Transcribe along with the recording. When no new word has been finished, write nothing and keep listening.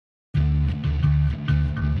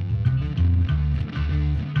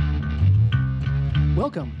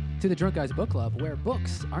Welcome to the Drunk Guys Book Club, where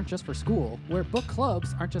books aren't just for school, where book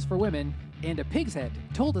clubs aren't just for women, and a pig's head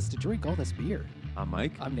told us to drink all this beer. I'm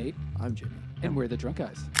Mike. I'm Nate. I'm Jimmy. And we're the Drunk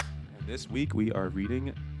Guys. And this week we are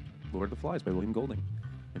reading Lord of the Flies by William Golding.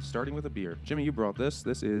 And starting with a beer. Jimmy, you brought this.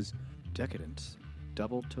 This is... Decadent.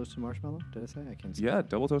 Double toasted marshmallow? Did I say? I can't say. Yeah,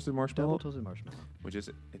 double toasted marshmallow. Double toasted marshmallow. Which is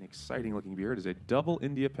an exciting looking beer. It is a double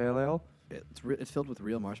India Pale Ale. It's filled with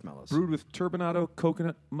real marshmallows. Brewed with turbinado,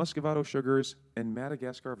 coconut, muscovado sugars, and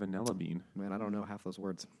Madagascar vanilla bean. Man, I don't know half those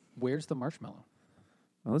words. Where's the marshmallow?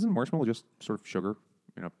 Well, isn't marshmallow just sort of sugar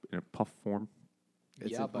in a puff form?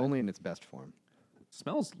 It's Yeah, but- only in its best form. It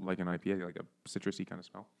smells like an IPA, like a citrusy kind of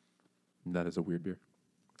smell. That is a weird beer.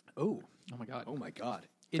 Oh my God. Oh my god.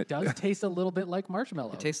 It does taste a little bit like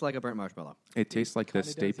marshmallow. It tastes like a burnt marshmallow. It tastes like the kinda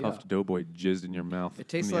Stay does, yeah. Puft Doughboy jizzed in your mouth. It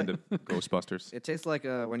tastes from the like- end of Ghostbusters. It tastes like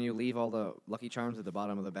when you leave all the Lucky Charms at the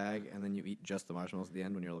bottom of the bag and then you eat just the marshmallows at the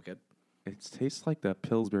end when you're a little kid. It tastes like the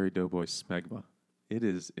Pillsbury Doughboy smegma. It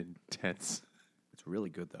is intense. It's really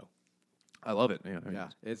good though. I love it. Yeah.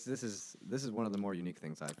 This is one of the more unique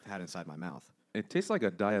things I've had inside my mouth. It tastes like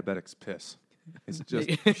a diabetic's piss. It's just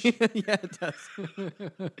Yeah, it does.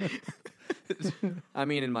 I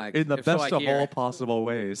mean, in my in the if so best I of hear. all possible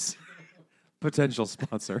ways. Potential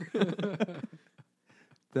sponsor.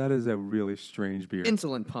 That is a really strange beer.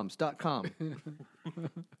 Insulinpumps.com.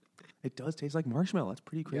 It does taste like marshmallow. That's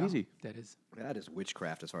pretty Yeah, crazy. that is. That is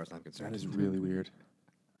witchcraft as far as I'm concerned. That is really weird.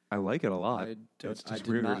 I like it a lot. I It's just did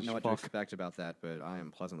weird not as know what to fuck. expect about that, but I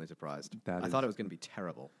am pleasantly surprised. That I is- thought it was going to be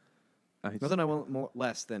terrible. I- Nothing I want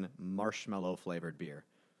less than marshmallow flavored beer.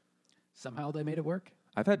 Somehow they made it work.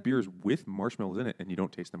 I've had beers with marshmallows in it, and you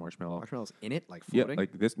don't taste the marshmallow. Marshmallows in it, like Yeah, floating.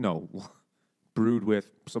 like this. No, brewed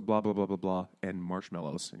with some blah blah blah blah blah and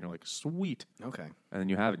marshmallows, and you're like, sweet. Okay. And then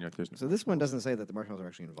you have it, and you're like, there's So this one doesn't say that the marshmallows are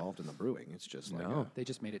actually involved in the brewing. It's just like No. They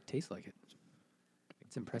just made it taste like it.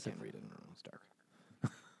 It's I impressive. can't read it. No, it's dark.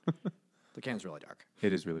 The can's really dark.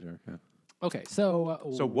 It is really dark. Yeah. Okay, so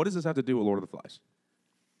So what does this have to do with Lord of the Flies?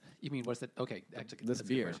 You mean what's it? Okay, actually, This that's a good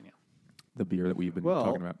beer. question, yeah. The beer that we've been Well-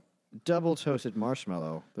 talking about. Double toasted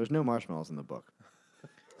marshmallow. There's no marshmallows in the book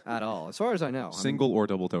at all, as far as I know. Single or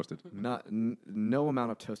double toasted. No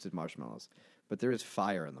amount of toasted marshmallows, but there is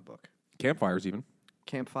fire in the book. Campfires even.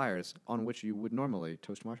 Campfires on which you would normally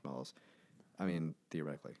toast marshmallows. I mean,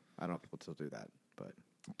 theoretically. I don't know if people still do that, but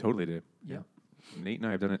Totally do. Yeah. Nate and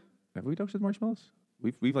I have done it. Have we toasted marshmallows?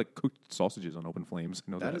 We've like cooked sausages on open flames.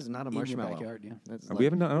 I know that is not a In your marshmallow. backyard, yeah. That's We like-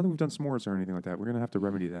 haven't done. I don't think we've done s'mores or anything like that. We're gonna have to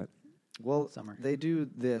remedy that. well, Summer. they do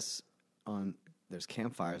this on. There's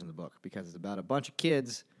campfires in the book because it's about a bunch of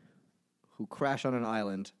kids who crash on an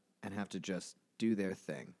island and have to just do their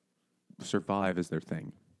thing. Survive is their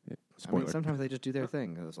thing. I Spoiler. mean, sometimes they just do their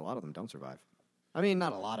thing. There's a lot of them don't survive. I mean,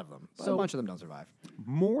 not a lot of them, but So- a bunch of them don't survive.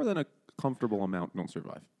 More than a comfortable amount don't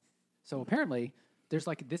survive. So apparently, there's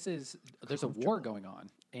a war going on,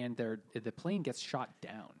 and the plane gets shot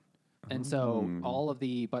down, and so all of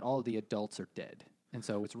the adults are dead, and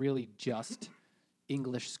so it's really just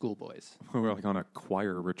English schoolboys. We're like on a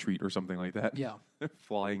choir retreat or something like that. Yeah.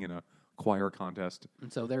 Flying in a choir contest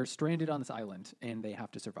And so they're stranded on this island, and they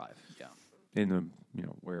have to survive. Yeah, in the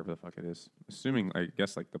wherever the fuck it is. Assuming I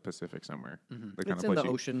guess like the Pacific somewhere. The kind It's of in place the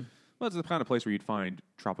ocean. Well, it's the kind of place where you'd find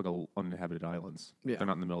tropical uninhabited islands. Yeah. They're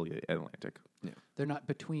not in the middle of the Atlantic. they're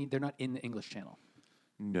not in the English Channel.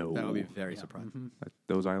 No. That would be very surprising.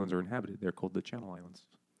 Those islands are inhabited. They're called the Channel Islands.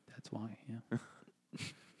 That's why. Yeah.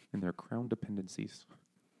 And they're crown dependencies.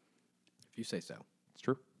 If you say so. It's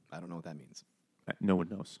true. I don't know what that means. No one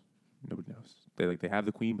knows. Nobody knows. They have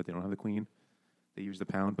the queen, but they don't have the queen. They use the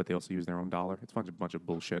pound, but they also use their own dollar. It's a bunch of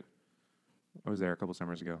bullshit. I was there a couple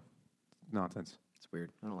summers ago. Nonsense. It's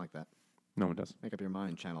weird. I don't like that. No one does. Make up your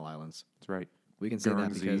mind, Channel Islands. That's right. We can say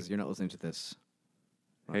Guernsey. that because you're not listening to this.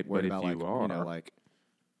 We're Hey, not worried but if about, you like, are- like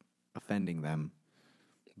offending them.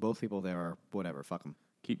 Both people there are whatever. Fuck them.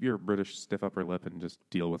 Keep your British stiff upper lip and just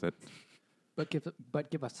deal with it. But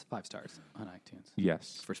give us 5 stars on iTunes.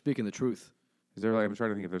 Yes. For speaking the truth. Is there? Like, I'm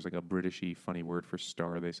trying to think if there's like a Britishy funny word for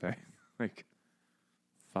star. They say like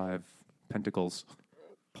 5 pentacles.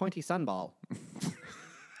 Pointy sunball.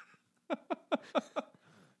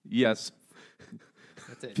 Yes.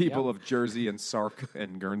 That's it. People Yep. of Jersey and Sark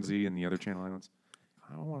and Guernsey and the other Channel Islands.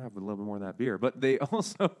 I don't want to have a little bit more of that beer, but they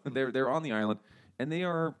also they're on the island, and they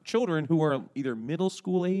are children who are either middle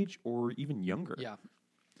school age or even younger. Yeah.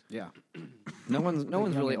 Yeah. No one's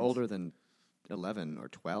really youngins. older than 11 or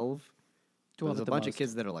 12. 12 There's at a the bunch most. of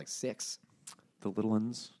kids that are like 6. The little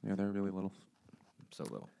ones, yeah, they're really little. So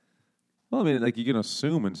little. Well, I mean, like you can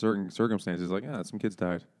assume in certain circumstances, like, some kids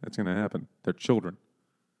died. That's going to happen. They're children.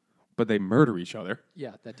 but they murder each other.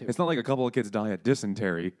 Yeah, that too. It's not like a couple of kids die of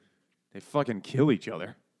dysentery. They fucking kill each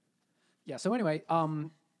other. Yeah. So anyway,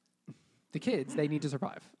 the kids, they need to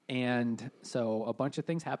survive, and so a bunch of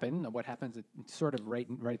things happen. What happens, sort of right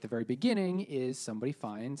at the very beginning, is somebody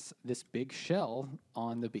finds this big shell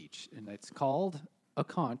on the beach, and it's called a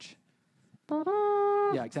conch.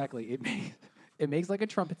 Yeah, exactly. It makes like a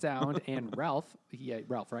trumpet sound, and Ralph,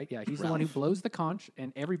 right? Yeah, he's the one who blows the conch,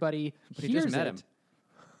 and everybody But he hears just met it.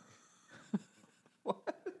 him.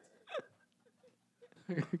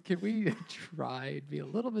 Can we try to be a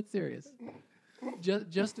little bit serious?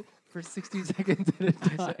 Just for 60 seconds at a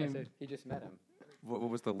time. He just met him. What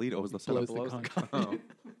was the lead? Oh, it was the Blows setup. the conch.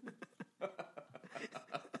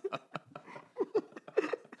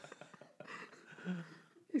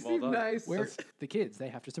 He Well done. nice. Where the kids, they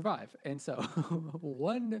have to survive. And so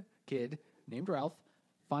one kid named Ralph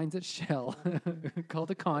finds a shell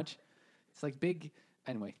called a conch. It's like big.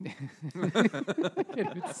 Anyway, I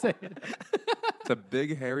can't even say it. It's a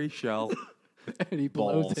big hairy shell. And he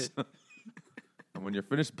blows Balls. it. And when you're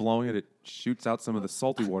finished blowing it, it shoots out some of the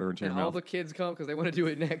salty water into your And all mouth. the kids come because they want to do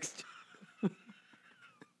it next.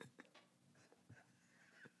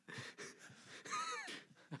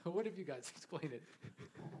 What if you guys explain it?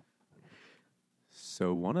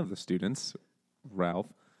 So one of the students, Ralph,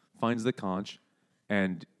 finds the conch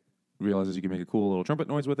and realizes you can make a cool little trumpet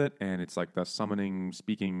noise with it, and it's like the summoning,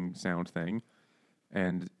 speaking sound thing,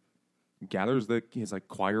 and gathers his like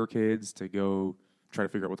choir kids to go try to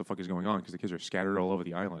figure out what the fuck is going on because the kids are scattered all over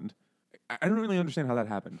the island. I don't really understand how that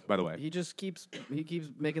happened, by the way. He just keeps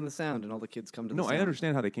making the sound, and all the kids come to the No, sound. I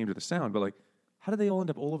understand how they came to the sound, but like, how did they all end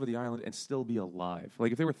up all over the island and still be alive?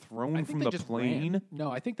 Like, if they were thrown I think from they the just plane, ran. No,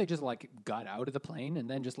 I think they just like got out of the plane and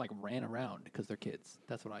then just like ran around because they're kids.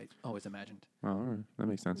 That's what I always imagined. oh, all right, that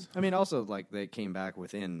makes sense. I mean, also, like, they came back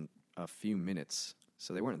within a few minutes,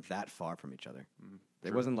 so they weren't that far from each other.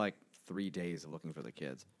 It wasn't like 3 days of looking for the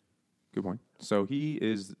kids. Good point. So he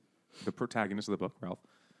is the protagonist of the book. Ralph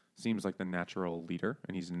seems like the natural leader,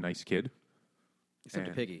 and he's a nice kid. Except to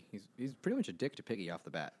And- Piggy. He's pretty much a dick to Piggy off the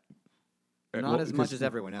bat. Well, Not as much because- as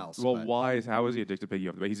everyone else. Well, but how is he addicted to Piggy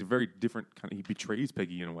off the bat? He's a very different kind of. He betrays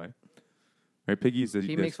Piggy in a way. Right, Piggy's the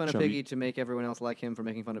he makes fun of Piggy to make everyone else like him for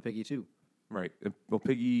making fun of Piggy, too. Right. Well,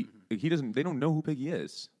 Piggy, he doesn't. They don't know who Piggy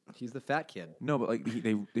is. He's the fat kid. No, but like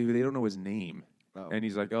they don't know his name. Oh. And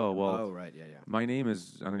he's like, oh well. Oh, right, yeah. My name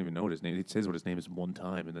is. I don't even know what his name. It says what his name is one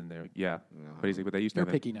time, and then they're yeah. No. But he's like, but they used to. You're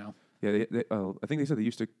have a- Piggy now. Yeah, I think they said they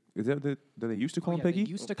used to. Is that the? Do they used to call him Piggy? They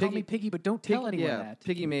used to call me Piggy, but don't tell anyone that.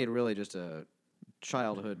 Piggy made really just a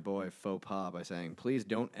childhood boy faux pas by saying, please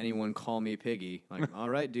don't anyone call me Piggy. Like, all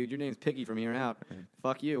right, dude, your name's Piggy from here out.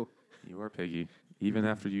 Fuck you. You are Piggy, even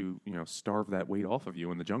after you starve that weight off of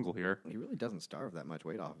you in the jungle here. He really doesn't starve that much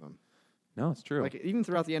weight off of him. No, it's true. Like, even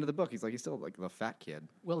throughout the end of the book, he's still like the fat kid.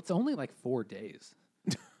 Well, it's only like 4 days.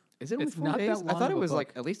 Is it only It's 4 not that days? I long thought of it a was book.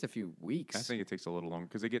 like at least a few weeks. I think it takes a little longer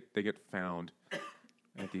because they get found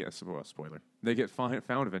at the spoiler. They get found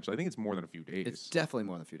eventually. I think it's more than a few days. It's definitely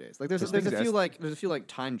more than a few days. Like there's This a thing's few like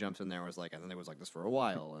time jumps in there where it's like, and then it was like this for a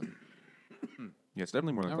while. And yeah, it's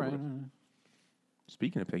definitely more than a All right. couple days.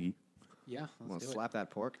 Speaking of Piggy, Yeah, want let's to do slap that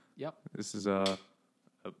pork. it. Yep. this is I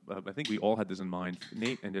think we all had this in mind.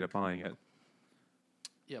 Nate ended up buying it.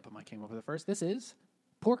 Yeah, but mine came over the first. This is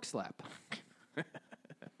Pork Slap. This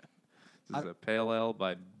is a pale ale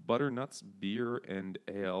by Butternuts Beer and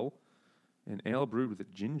Ale. An ale brewed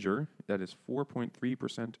with ginger that is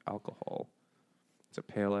 4.3% alcohol. It's a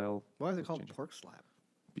pale ale. Why is it with called ginger. pork slap?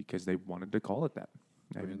 Because they wanted to call it that.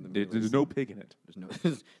 I mean, There's no pig in it.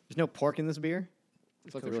 There's no pork in this beer.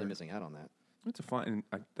 It's like they're really missing out on that. It's a fine.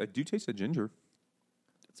 And I do taste the ginger.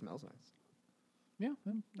 It smells nice. Yeah,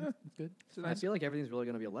 it's good. I feel like everything's really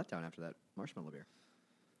going to be a letdown after that marshmallow beer.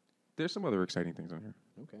 There's some other exciting things in here.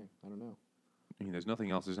 Okay, I don't know. I mean, there's nothing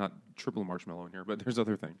else. There's not triple marshmallow in here, but there's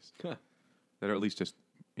other things that are at least just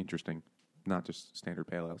interesting, not just standard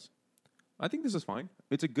pale ales. I think this is fine.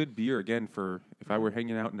 It's a good beer again for if I were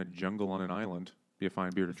hanging out in a jungle on an island. Be a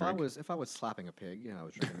fine beer to If I drink. was slapping a pig and I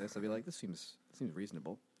was drinking this, I'd be like, this seems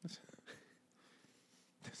reasonable.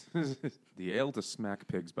 The ale to smack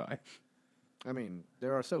pigs by. I mean,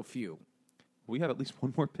 there are so few. We have at least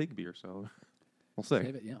one more pig beer, so we'll see.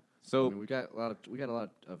 Save it, yeah. So I mean, we got a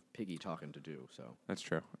lot of piggy talking to do. So that's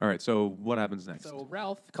true. All right. So what happens next? So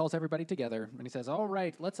Ralph calls everybody together and he says, "All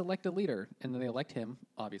right, let's elect a leader." And then they elect him,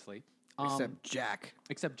 obviously. except Jack.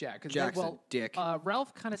 Except Jack. 'Cause Jack's a dick.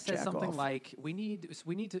 Ralph kind of says Jack something off. like, "We need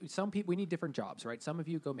different jobs, right? Some of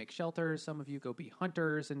you go make shelters, some of you go be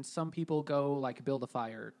hunters, and some people go like build a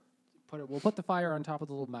fire. We'll put the fire on top of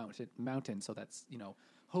the little mountain, so that's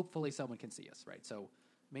hopefully someone can see us, right? So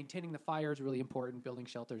maintaining the fire is really important. Building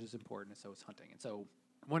shelters is important, and so is hunting. And so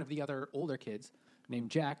one of the other older kids named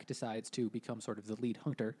Jack decides to become sort of the lead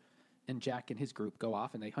hunter. And Jack and his group go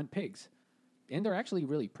off and they hunt pigs. And they're actually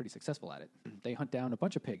really pretty successful at it. They hunt down a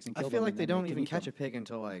bunch of pigs and kill I them. feel like and they then don't can even eat catch them. a pig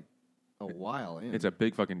until like a while in. It's a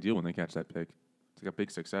big fucking deal when they catch that pig. It's like a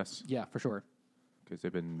big success Yeah, for sure. because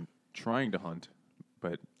they've been trying to hunt,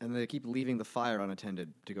 but And they keep leaving the fire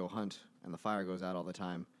unattended to go hunt, and the fire goes out all the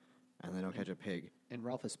time, and they don't catch a pig. And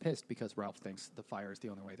Ralph is pissed because Ralph thinks the fire is the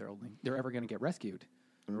only way they're ever going to get rescued.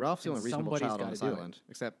 And Ralph's the And only reasonable somebody's child on gotta this do it. island,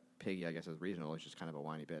 except Piggy, I guess, is reasonable. He's just kind of a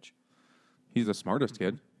whiny bitch. he's the smartest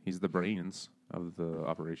kid. He's the brains of the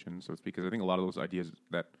operation, so it's because I think a lot of those ideas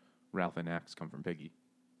that Ralph enacts come from Piggy.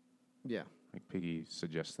 Yeah, Like Piggy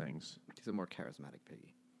suggests things. he's a more charismatic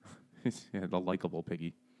Piggy. He's the likable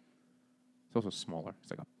Piggy. He's also smaller. He's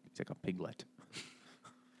like a piglet.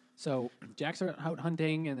 So Jack's out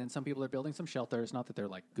hunting, and then some people are building some shelters. Not that they're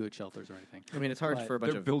like good shelters or anything. I mean, it's hard But for a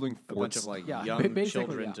bunch they're of building a bunch of forts. like Yeah, young basically,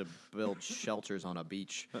 children yeah. to build shelters on a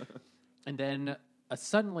beach. And then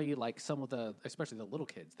suddenly, like some of the, especially the little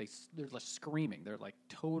kids, they're like screaming. They're like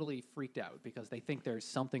totally freaked out because they think there's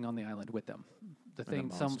something on the island with them. The thing,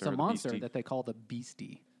 monster, some the monster beastie. that they call the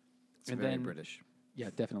beastie. It's And very then- British. Yeah,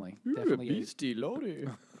 definitely, definitely. Lodi.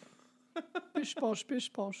 Bish posh,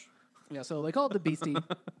 bish posh. Yeah, so they call it the beastie.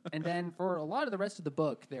 And then for a lot of the rest of the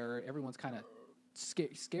book, everyone's kind of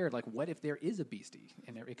scared. Like, what if there is a beastie?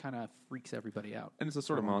 And it kind of freaks everybody out. And it's a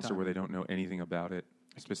sort of for a long monster time. where they don't know anything about it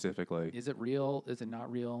specifically. Is it real? Is it not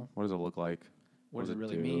real? What does it look like? What does it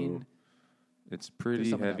really do? mean? It's pretty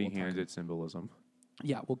some of that we'll talk heavy-handed symbolism.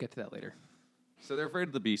 Yeah, we'll get to that later. So they're afraid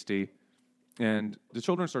of the beastie, and the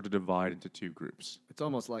children start to divide into two groups. It's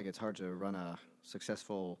almost like it's hard to run a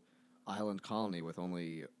successful island colony with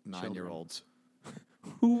only 9-year-olds.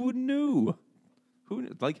 Who knew?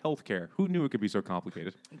 Like healthcare. Who knew it could be so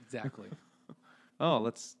complicated? Exactly.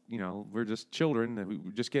 Oh, we're just children.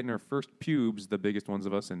 We're just getting our first pubes, the biggest ones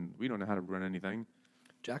of us, and we don't know how to run anything.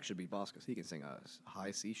 Jack should be boss because he can sing a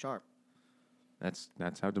high C sharp. That's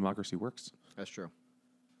how democracy works. That's true.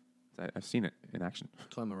 I've seen it in action.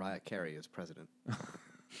 That's why Mariah Carey is president.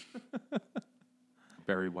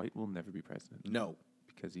 Barry White will never be president No,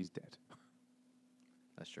 because he's dead.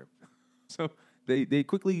 that's true. So they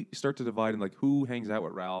quickly start to divide in like who hangs out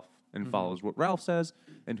with Ralph and follows what Ralph says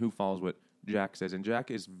and who follows what Jack says. And Jack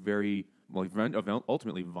is very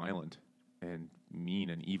ultimately violent and mean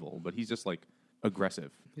and evil, but he's just like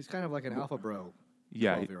aggressive. He's kind of like an alpha bro.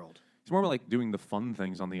 Yeah, 12-year-old. He's more like doing the fun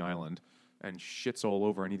things on the island and shits all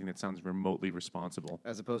over anything that sounds remotely responsible.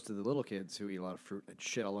 As opposed to the little kids who eat a lot of fruit and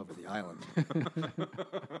shit all over the island.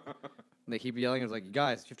 And they keep yelling, it's like,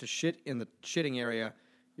 guys, you have to shit in the shitting area.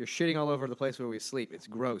 You're shitting all over the place where we sleep. It's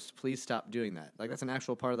gross. Please stop doing that. Like, that's an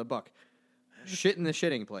actual part of the book. Shit in the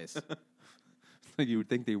shitting place. Like you would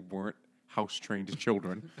think they weren't house-trained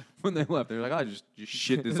children when they left. They're like, I just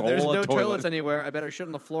shit this all There's on no the toilet. toilets anywhere. I better shit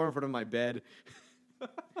on the floor in front of my bed.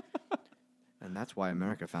 And that's why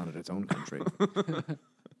America founded its own country.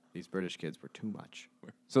 These British kids were too much.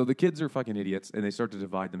 So the kids are fucking idiots, and they start to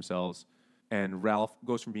divide themselves. And Ralph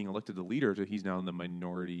goes from being elected the leader to he's now in the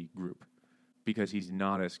minority group because he's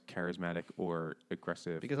not as charismatic or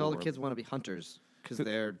aggressive. Because all the or- kids want to be hunters because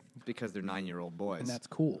they're 9-year-old boys. And that's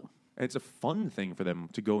cool. It's a fun thing for them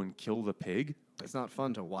to go and kill the pig. It's not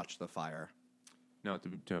fun to watch the fire. No,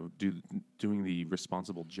 doing the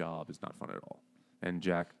responsible job is not fun at all. And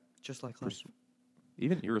Jack, Just like life.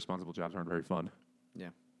 even irresponsible jobs aren't very fun. Yeah.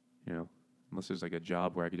 You know, unless there's like a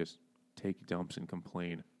job where I could just take dumps and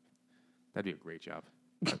complain. That'd be a great job.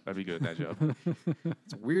 I'd be good at that job.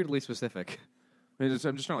 It's weirdly specific. I'm just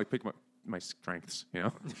trying to like pick my strengths, you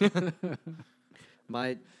know?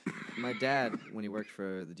 My dad, when he worked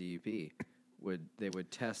for the DUP, they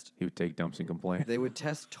would test He would take dumps and complain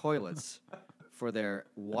toilets for their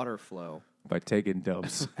water flow. by taking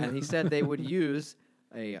dumps. And he said they would use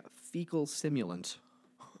a fecal simulant,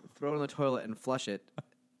 throw it in the toilet and flush it,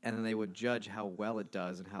 and then they would judge how well it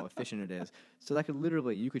does and how efficient it is. So that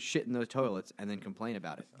you could shit in those toilets and then complain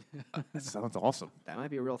about it. That sounds awesome. That might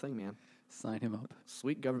be a real thing, man. Sign him up.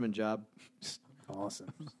 Sweet government job.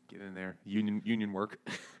 Awesome. Get in there. Union work.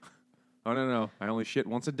 Oh, no. I only shit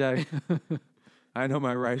once a day. I know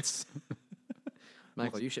my rights.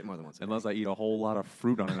 Michael, you shit more than once a day. Unless I eat a whole lot of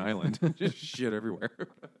fruit on an island. Just shit everywhere.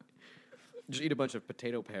 Just eat a bunch of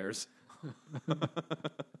potato pears.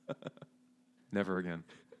 Never again.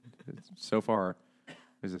 So far,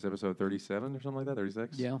 is this episode 37 or something like that?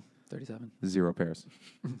 36? Yeah, 37. 0 pairs.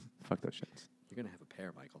 Fuck those shits. You're going to have a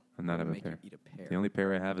pear, Michael. I'm not I'm gonna having a make pear. you eat a pear. The only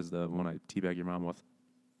pair I have is the one I teabag your mom with.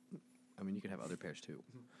 I mean, you could have other pears, too.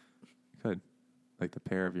 Good. like the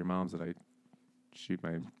pair of your moms that I shoot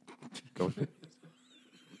my goat with.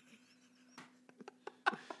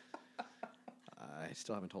 I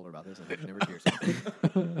still haven't told her about this. I hope she never hears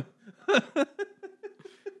it.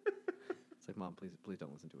 It's like, Mom, please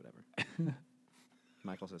don't listen to it ever.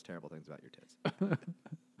 Michael says terrible things about your tits.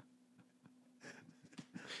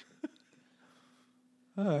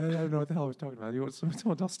 I don't know what the hell I was talking about. You want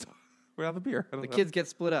someone else to we have a beer? I don't The know. kids get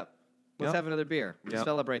split up. Let's Yep. have another beer. Let's Yep.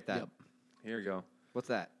 celebrate that. Yep. Here you go. What's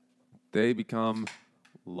that? They become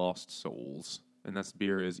lost souls, and that's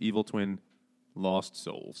beer is Evil Twin Lost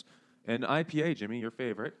Souls, an IPA. Jimmy, your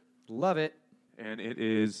favorite, Love it. and it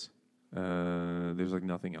is. There's like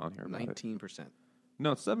nothing on here about it. 19%.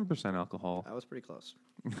 No, it's 7% alcohol. That was pretty close.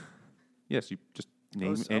 Yes, you just name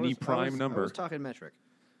I was- any prime I number. was talking metric.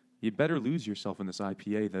 You better lose yourself in this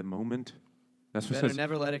IPA the moment. That's what it Better says.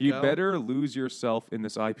 never let it You go. better lose yourself in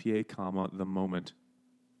this IPA, comma, the moment,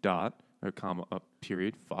 dot, or comma,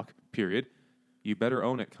 period, fuck, period. You better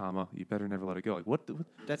own it, comma. You better never let it go. Like, what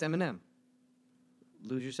That's Eminem.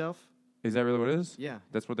 Lose yourself? is that really what it is? Yeah.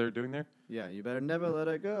 That's what they're doing there? Yeah, you better never let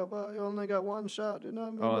it go, but you only got one shot.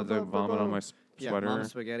 Oh, they vomit on my Yeah, sweater. Mom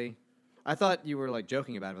Spaghetti. I thought you were like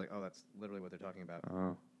joking about it. Like, oh, that's literally what they're talking about.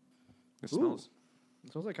 Oh. It Ooh. smells.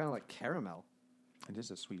 It smells like kind of like caramel. It is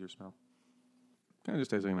a sweeter smell. Kind of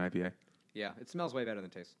just tastes like an IPA. Yeah, it smells way better than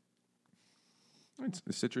it tastes. It's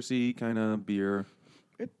a citrusy kind of beer.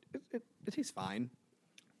 It tastes fine.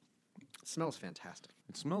 It smells fantastic.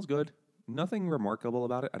 It smells good. Nothing remarkable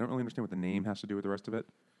about it. I don't really understand what the name has to do with the rest of it.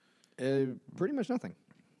 Pretty much nothing.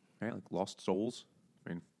 Right? Like Lost Souls.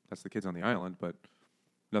 I mean, that's the kids on the island, but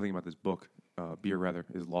nothing about this book, beer rather,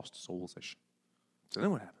 is Lost Souls-ish. So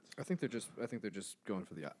then what happens? I think they're just going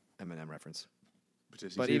for the Eminem reference.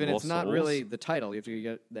 Does he But say even Lost it's not Souls? really the title. You have to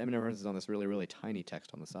get the Eminem references on this really, really tiny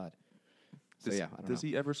text on the side. So Does, yeah, I don't does know.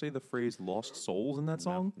 he ever say the phrase "lost souls" in that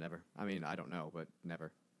song? No, never. I mean, I don't know, but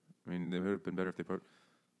never. I mean, it would have been better if they put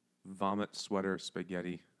 "vomit, sweater,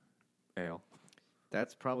 spaghetti, ale."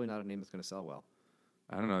 That's probably not a name that's going to sell well.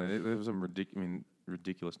 I don't know. There was some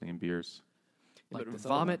ridiculous name beers. Like but this other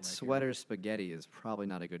one vomit, right here. sweater, spaghetti is probably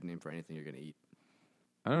not a good name for anything you're going to eat.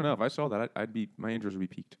 I don't know. If I saw that, I'd be my interest would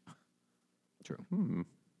be piqued. True.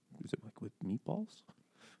 Is it like with meatballs?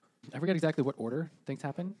 I forget exactly what order things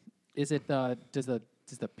happen. Is it does the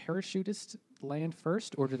parachutist land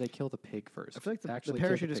first, or do they kill the pig first? I feel like the Actually kill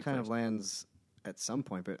parachutist pig kind of first. lands at some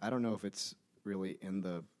point, but I don't know if it's really in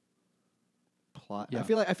the plot. Yeah.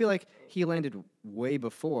 I feel like he landed way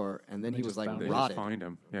before, and then They he was just like found They him. just rotted find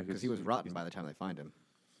him. Yeah, because he was rotten by the time they find him,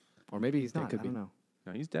 or maybe he's That not. could I be. don't know.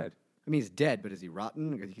 No, he's dead. I mean, he's dead, but is he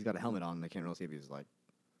rotten? Because he's got a helmet on, and they can't really see if he's like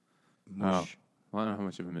mush. Well, I don't know how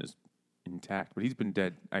much of him is intact, but he's been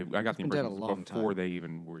dead. I got the been dead impression a long before time. they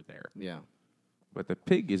even were there. Yeah. But the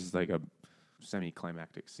pig is like a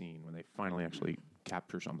semi-climactic scene when they finally actually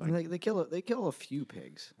capture something. I mean, they kill a few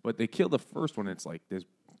pigs. But they kill the first one. It's like this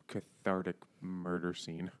cathartic murder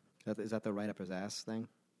scene. Is that the right up his ass thing?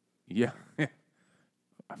 Yeah.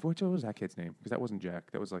 What was that kid's name? Because that wasn't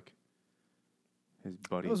Jack. That was like his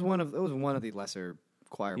buddy. It was one of the lesser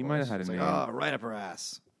choir. He boys. might have had It's a like, name. oh, right up her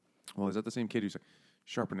ass. Well, is that the same kid who's like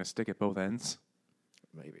sharpening a stick at both ends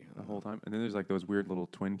Maybe the whole time? And then there's like those weird little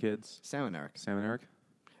twin kids, Sam and Eric. Sam and Eric.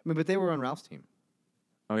 I mean, but they were on Ralph's team,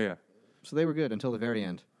 Oh yeah. so they were good until the very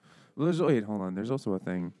end. Well, hold on. There's also a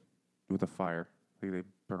thing with a fire. Like they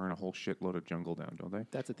burn a whole shitload of jungle down, don't they?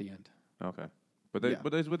 That's at the end. Okay. But they, Yeah.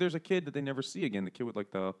 but there's a kid that they never see again. The kid with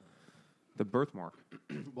like the birthmark.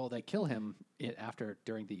 Well, they kill him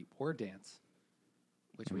during the war dance,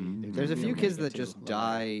 which we. There's a we few are kids gonna that get to just a little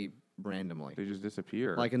die randomly. They just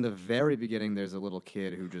disappear. Like in the very beginning, there's a little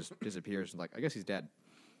kid who just disappears. Like, I guess he's dead.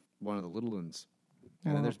 One of the little ones.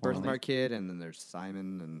 And then there's birthmark kid, and then there's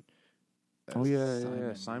Simon, and oh yeah.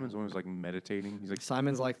 Simon. Simon's one who's like meditating. He's like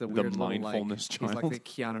Simon's like the The weird mindfulness little, like, child. He's like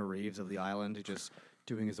the Keanu Reeves of the island, who's just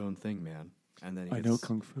doing his own thing, man. And then he I gets, know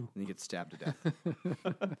kung fu. and he gets stabbed to death.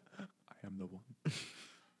 I am the one.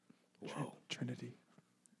 Whoa. Trinity.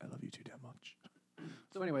 I love you too damn much.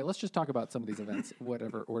 So anyway, let's just talk about some of these events,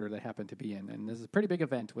 whatever order they happen to be in. And this is a pretty big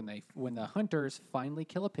event when the hunters finally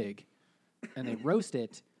kill a pig, and they roast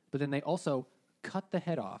it, but then they also cut the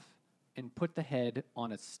head off and put the head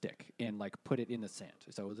on a stick and like put it in the sand.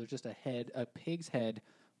 So there's just a pig's head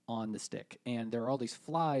on the stick, and there are all these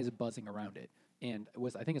flies buzzing around it. And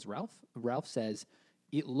I think it's Ralph. Ralph says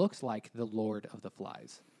it looks like the Lord of the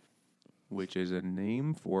Flies. Which is a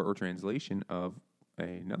name for or translation of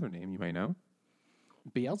another name you may know.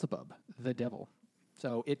 Beelzebub, the devil.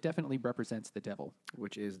 So it definitely represents the devil.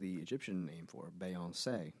 Which is the Egyptian name for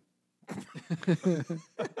Beyonce.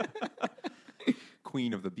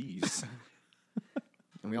 Queen of the bees.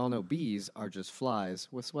 And we all know bees are just flies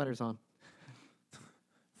with sweaters on.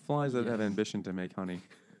 Flies that have ambition to make honey.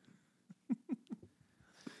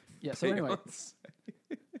 Yeah. So anyway,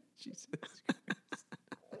 Jesus Christ.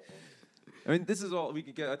 I mean, this is all we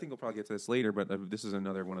could get. I think we'll probably get to this later, but this is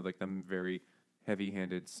another one of like them very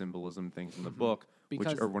heavy-handed symbolism things in the book, which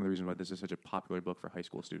Because- are one of the reasons why this is such a popular book for high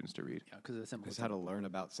school students to read. yeah, because of the It's symbolism. how to learn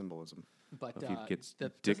about symbolism. But If you get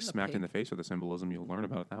doesn't dick the smacked in pig- the face with the symbolism, you'll learn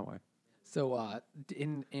about it that way. So,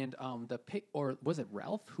 the pig, or was it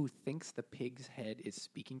Ralph who thinks the pig's head is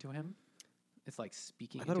speaking to him? It's like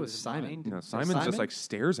speaking. I thought it into was his Simon. mind. You know, Simon Simon? just like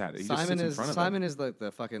stares at it. He just Simon sits in is front of Simon is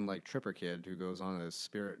the fucking like tripper kid who goes on his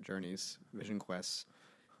spirit journeys, vision quests,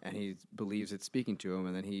 and he believes it's speaking to him,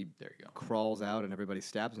 and then he There you go. crawls out, and everybody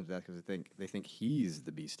stabs him to death because they think he's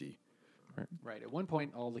the beastie. Right. At one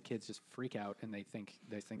point, all the kids just freak out and they think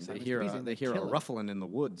They Simon's hear crazy a, and they hear a kill him. ruffling in the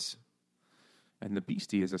woods, it. And the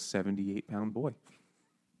beastie is a 78-pound boy.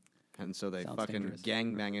 and so they Sounds fucking dangerous.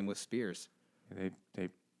 gangbang him with spears. They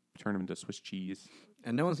turn him into Swiss cheese.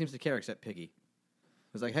 And no one seems to care except Piggy.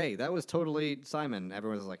 It was like, hey, that was totally Simon.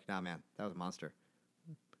 Everyone's like, nah, man, that was a monster.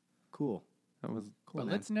 Cool. That was Cool, But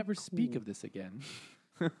man. let's never speak of this again.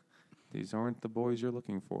 These aren't the boys you're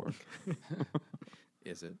looking for.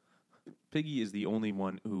 Is it? Piggy is the only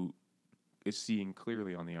one who is seeing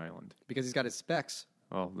clearly on the island. Because he's got his specs.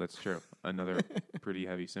 Well, that's true. Another pretty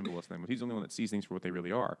heavy symbolist thing. But he's the only one that sees things for what they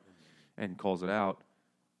really are and calls it out,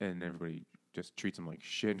 and everybody just treats him like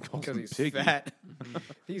shit and calls Because him he's Piggy. fat.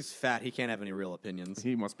 He's fat. He can't have any real opinions.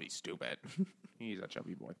 He must be stupid. He's a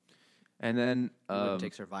chubby boy. And then He would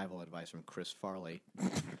take survival advice from Chris Farley.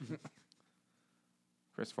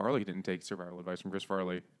 Chris Farley didn't take survival advice from Chris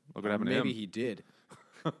Farley. Look what happened to him. Maybe he did.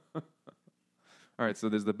 All right, so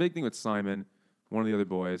there's the big thing with Simon, one of the other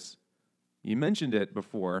boys. You mentioned it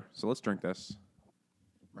before, so let's drink this.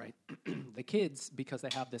 Right. The kids, because they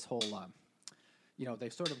have this whole, they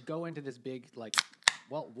sort of go into this big,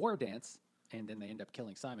 war dance, and then they end up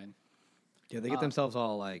killing Simon. Yeah, they get themselves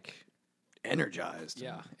all like energized.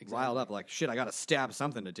 Yeah, and exactly. riled up. Like shit, I got to stab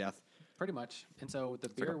something to death. Pretty much. And so the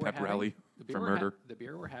like beer a we're pep having, rally the beer for we're murder. the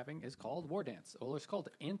beer we're having is called War Dance. Well, it's called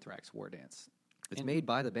Anthrax War Dance. It's And- made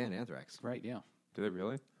by the band Anthrax. Right, yeah. Did it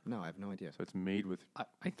really? No, I have no idea. So it's made with I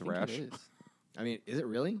think Thrash? it is. I mean, is it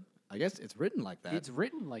really? I guess it's written like that. It's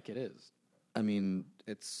written like it is. I mean,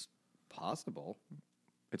 it's possible.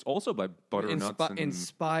 It's also by Butternuts and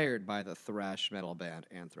Inspired by the thrash metal band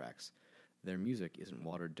Anthrax. Their music isn't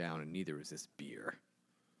watered down, and neither is this beer.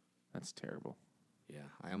 That's terrible. Yeah,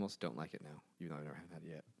 I almost don't like it now, even though I've never had it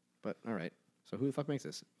yet. But all right. So who the fuck makes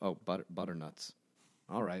this? Oh, Butternuts.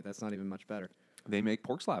 All right, that's not even much better. They make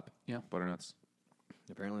pork slap. Yeah. Butternuts.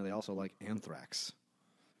 Apparently, they also like Anthrax.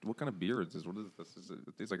 What kind of beer is this? What is this?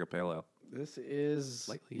 It tastes like a pale ale. This is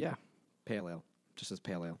Slightly. yeah, pale ale. Just as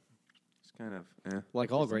pale ale. It's kind of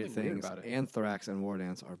Like all There's great something weird things, about it. Anthrax and War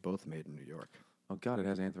Dance are both made in New York. Oh god, it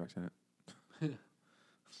has anthrax in it.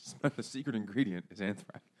 The secret ingredient is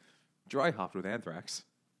anthrax. Dry hopped with anthrax.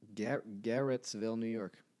 Garrettsville, New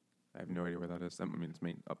York. I have no idea where that is. I mean,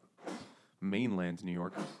 it's up mainland New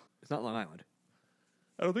York. It's not Long Island.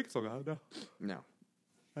 I don't think it's Long Island. No. No.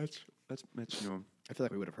 That's you know. I feel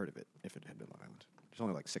like we would have heard of it if it had been Long Island. There's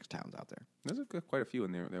only like 6 towns out there. There's quite a few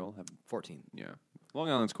in there. They all have 14. yeah. Long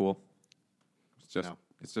Island's cool. It's just No.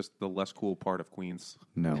 it's just the less cool part of Queens.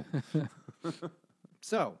 No.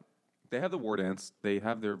 So, They have the war dance. They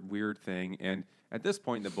have their weird thing, and at this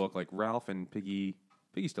point in the book, like Ralph and Piggy's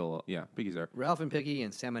there. Ralph and Piggy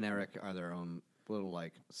and Sam and Eric are their own little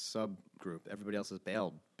like subgroup. Everybody else is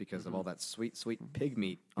bailed because of all that sweet, sweet pig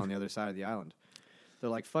meat on the other side of the island. They're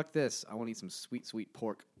like, fuck this. I want to eat some sweet, sweet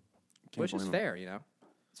pork. Which is blame 'em. fair, you know?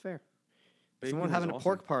 It's fair. If Bacon someone is having a awesome.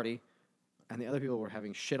 pork party and the other people were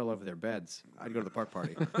having shit all over their beds, I'd go to the pork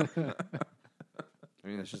party. I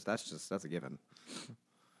mean, that's a given.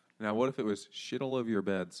 Now, what if it was shit all over your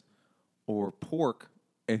beds, or pork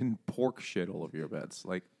and pork shit all over your beds,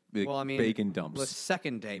 like big Well, I mean, bacon dumps? The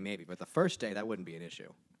second day, maybe, but the first day, that wouldn't be an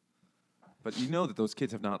issue. But you know that those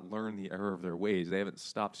kids have not learned the error of their ways. They haven't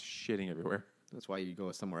stopped shitting everywhere. That's why you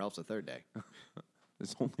go somewhere else the third day.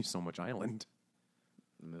 There's only so much island.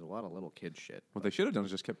 And there's a lot of little kid shit. What they should have done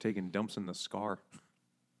is just kept taking dumps in the Scar,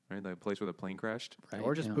 right? The place where the plane crashed. Right,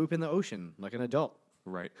 Or just yeah. poop in the ocean like an adult.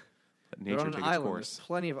 Right. Let They're nature on an take its island. course. There's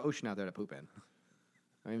plenty of ocean out there to poop in.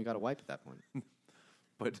 I mean, you got to wipe at that point.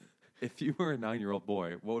 But if you were a 9-year-old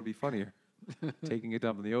boy, what would be funnier? Taking a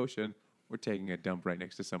dump in the ocean or taking a dump right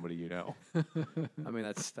next to somebody you know? I mean,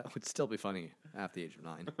 that would still be funny at the age of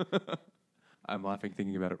 9. I'm laughing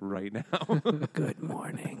thinking about it right now. Good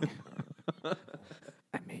morning.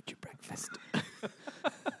 I made you breakfast.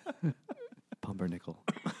 Pumpernickel.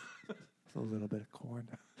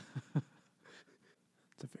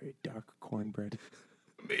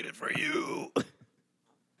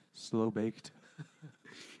 slow baked.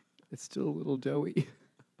 It's still a little doughy.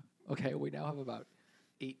 Okay, we now have about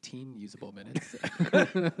 18 usable minutes.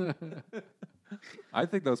 I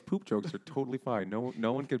think those poop jokes are totally fine. No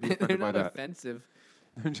one can be They're offended by not that. offensive.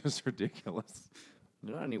 They're just ridiculous.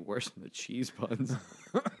 They're not any worse than the cheese puns.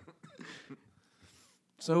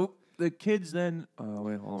 So the kids then.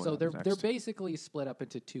 Wait, hold on. So they're Next. basically split up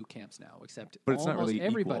into two camps now, except But it's not almost really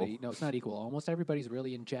everybody. equal. No, it's not equal. Almost everybody's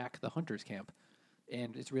really in Jack the Hunter's camp,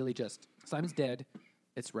 and it's really just Simon's dead.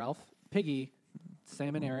 It's Ralph, Piggy,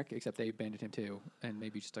 Sam, and Eric, except they abandoned him too, and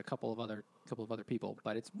maybe just a couple of other people.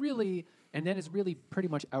 But it's really, and then it's really pretty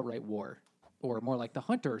much outright war, or more like the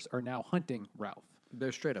hunters are now hunting Ralph.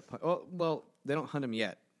 They're straight up. Oh, well, they don't hunt him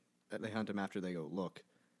yet. They hunt him after they go look,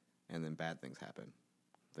 and then bad things happen.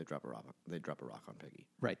 They drop a rock. They drop a rock on Piggy.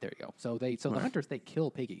 Right, there you go. So the hunters, they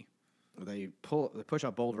kill Piggy. They push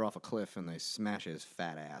a boulder off a cliff and they smash his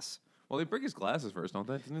fat ass. Well, they break his glasses first, don't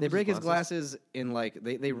they? Doesn't he They lose break his glasses in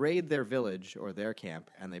they raid their village or their camp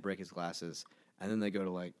and they break his glasses and then they go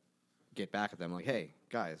to get back at them like, hey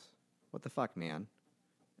guys, what the fuck, man?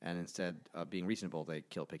 And instead of being reasonable, they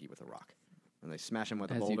kill Piggy with a rock and they smash him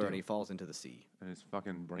with a As you boulder do. and he falls into the sea. And his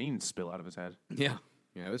fucking brains spill out of his head Yeah,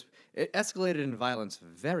 it escalated in violence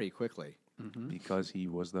very quickly. because he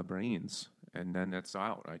was the brains. And then it's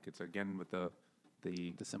out. Like it's again with the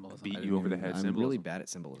symbolism. beat I you over the head I'm symbolism. really bad at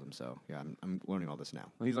symbolism, so yeah, I'm learning all this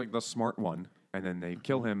now. Well, he's like the smart one, and then they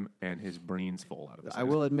kill him, and his brains fall out of his I head.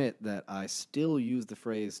 will admit that I still use the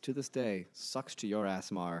phrase to this day, sucks to your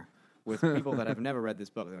ass, Mar, with people that have never read this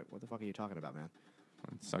book. They're like, what the fuck are you talking about, man?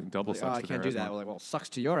 Double Like, sucks. I to can't their do that. asthma. We're like, well, sucks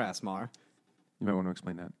to your ass, Mar. You might want to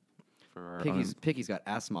explain that for our Piggy's got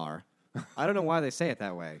asthma. I don't know why they say it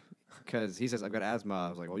that way. Because he says, I've got asthma. I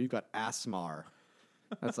was like, well, you've got asthma.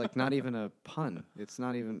 That's like not even a pun. It's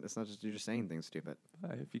not just, you're just saying things stupid.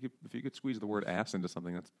 if you could squeeze the word ass into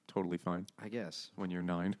something, that's totally fine. I guess. When you're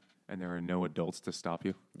 9 and there are no adults to stop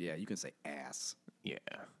you. Yeah, you can say ass. Yeah.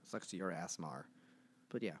 Sucks to your ass, Mar.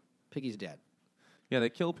 But yeah, Piggy's dead. Yeah, they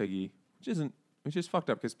kill Piggy, which is fucked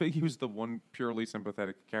up because Piggy was the one purely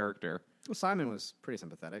sympathetic character. Well, Simon was pretty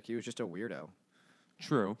sympathetic. He was just a weirdo.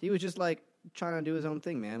 True. He was just like trying to do his own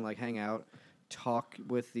thing, man. Like hang out, talk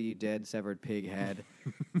with the dead severed pig head,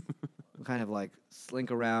 kind of like slink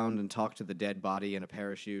around and talk to the dead body in a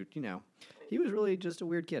parachute. You know, he was really just a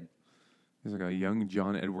weird kid. He's like a young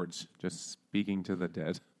John Edwards just speaking to the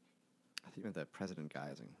dead. I think you meant the president guy. I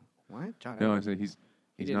was like, what? John No, I Edwards? said he's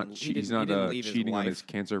didn't- not he he's didn't- he not didn't leave his cheating on wife. his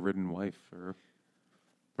cancer-ridden wife. Or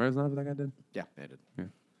right? Isn't that what that guy did? Yeah, I did. Yeah.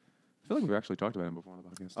 I feel like we've actually talked about him before on the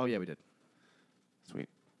podcast. Oh yeah, we did. Sweet.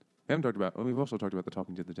 We haven't talked about. Well, we've also talked about the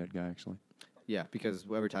talking to the dead guy actually. Yeah, because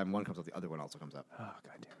every time one comes up, the other one also comes up. Oh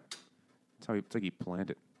god damn it! It's like he planned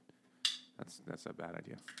it. That's a bad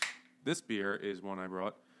idea. This beer is one I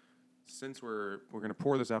brought. Since we're gonna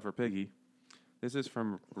pour this out for Piggy, this is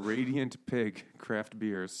from Radiant Pig Craft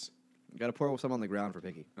Beers, You got to pour some on the ground for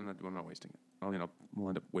Piggy. and I'm not wasting it. We'll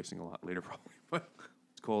end up wasting a lot later probably. But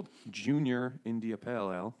it's called Junior India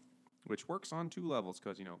Pale Ale, which works on 2 levels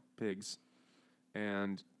because pigs,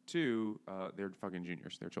 and 2 they're fucking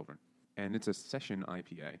juniors, they're children, and it's a session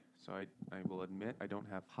IPA. So I will admit I don't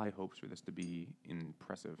have high hopes for this to be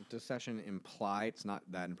impressive. Does session imply it's not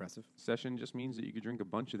that impressive? Session just means that you could drink a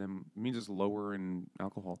bunch of them. It means it's lower in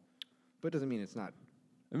alcohol. But it doesn't mean it's not.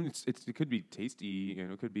 I mean, it could be tasty.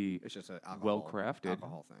 It could be It's just a well crafted.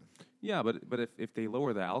 alcohol thing. Yeah, but if they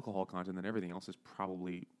lower the alcohol content, then everything else is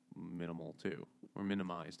probably minimal too, or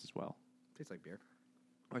minimized as well. Tastes like beer.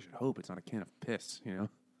 I should hope it's not a can of piss. You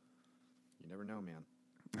never know, man.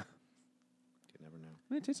 You never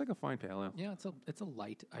know. It tastes like a fine pale ale. Yeah, it's a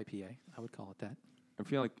light IPA. I would call it that. I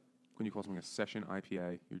feel like when you call something a session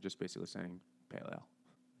IPA, you're just basically saying pale ale.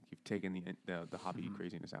 You've taken the hoppy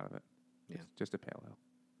craziness out of it. Yeah. It's just a pale ale.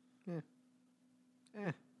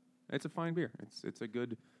 Eh, It's a fine beer. It's a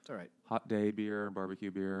good it's all right. hot day beer, barbecue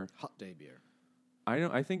beer. Hot day beer.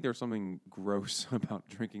 I think there's something gross about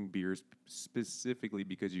drinking beers specifically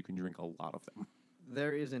because you can drink a lot of them.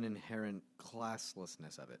 There is an inherent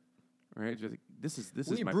classlessness of it. Right? Just like, this is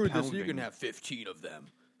We my brewed this, pounding. you can have 15 of them.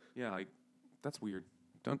 Yeah, like that's weird.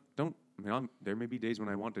 Don't. I mean, there may be days when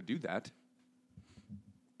I want to do that,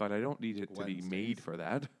 but I don't need it to be Wednesdays. made for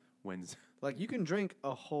that. Wednesday. Like, you can drink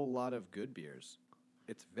a whole lot of good beers.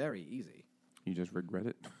 It's very easy. You just regret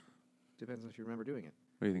it. Depends if you remember doing it.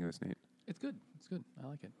 What do you think of this, Nate? It's good. It's good. I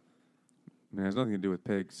like it. I mean, it has nothing to do with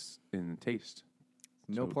pigs in taste.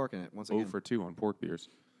 No So, pork in it, once 0 again. for 2 on pork beers.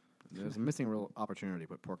 There's a missing real opportunity to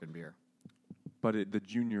put pork in beer. But the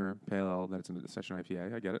junior pale ale that's in the session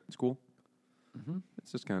IPA, I get it. It's cool. Mm-hmm. It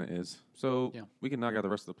just kind of is. So Yeah. we can knock out the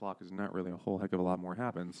rest of the plot because not really a whole heck of a lot more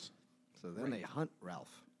happens. So then they hunt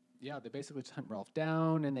Ralph. Yeah, they basically just hunt Ralph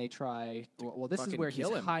down, and they try. Well, this is fucking where he's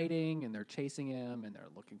kill him. hiding, and they're chasing him, and they're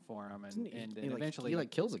looking for him, and then eventually, he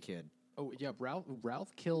kills a kid. oh yeah, Ralph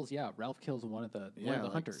kills one of the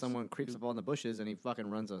hunters. Someone creeps up on the bushes and he fucking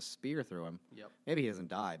runs a spear through him. Yep. Maybe he doesn't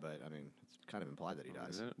die, but I mean, it's kind of implied that he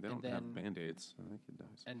dies. They don't And have then- Band-Aids. I think it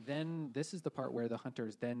dies. And then this is the part where the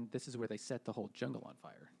hunters. Then this is where they set the whole jungle on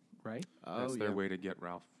fire, right? That's their way to get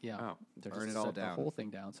Ralph Yeah, out. they Burn just it all set down. the whole thing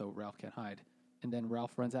down so Ralph can't hide. And then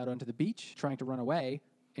Ralph runs out onto the beach trying to run away,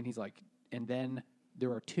 and he's like, and then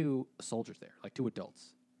there are two soldiers there, like two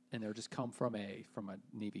adults, and they're just come from a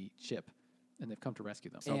Navy ship, and they've come to rescue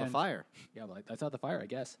them. Saw the And- fire. Yeah, well, that's not the fire, I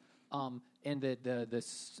guess. And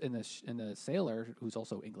the sailor, who's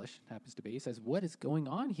also English, happens to be, says, "What is going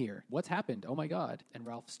on here? What's happened? Oh my god!" And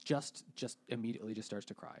Ralph just immediately just starts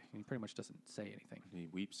to cry. And he pretty much doesn't say anything. He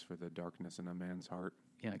weeps for the darkness in a man's heart.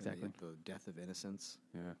 Yeah, exactly. The death of innocence.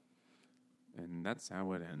 Yeah. And that's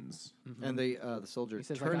how it ends. And the soldier He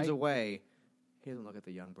says, like, turns I- away. He doesn't look at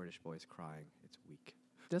the young British boys crying. It's weak.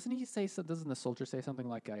 Doesn't he say? So, doesn't the soldier say something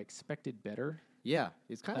like, "I expected better"? Yeah,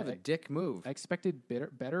 it's kind of a dick move. I expected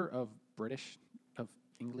better of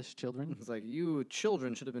English children. It's like, you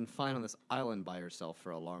children should have been fine on this island by yourself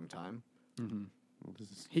for a long time. Well,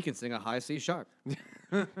 this is, He can sing a high C sharp.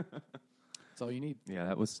 That's all you need.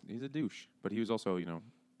 yeah, he's a douche. But he was also,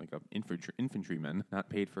 like an infantryman, not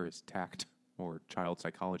paid for his tact or child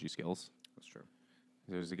psychology skills. That's true.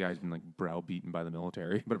 There's a guy who's been like browbeaten by the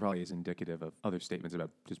military, but it probably is indicative of other statements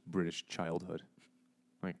about just British childhood.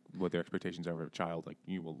 Like what their expectations are of a child. Like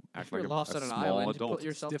you will act like You're a lost a on an small island. adult. Put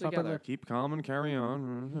yourself Stiff upper together. lip. Keep calm and carry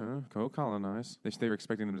on. Co-colonize. They were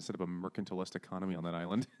expecting them to set up a mercantilist economy on that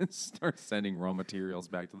island and start sending raw materials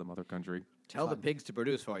back to the mother country. Tell the pigs to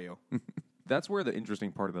produce for you. That's where the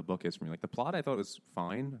interesting part of the book is for me. Like the plot, I thought was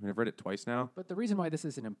fine. I mean, I've read it twice now. But the reason why this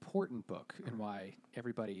is an important book and why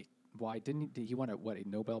did he won a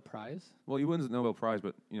Nobel Prize? Well, he wins the Nobel Prize,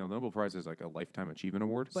 but the Nobel Prize is like a lifetime achievement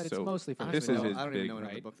award. But it's so mostly for this his is book. his I don't even big. know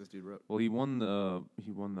another right? book this dude wrote. Well, he won the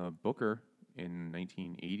Booker in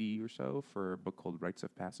 1980 or so for a book called Rites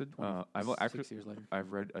of Passage. I've 6 years later.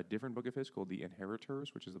 I've read a different book of his called The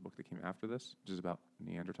Inheritors, which is the book that came after this, which is about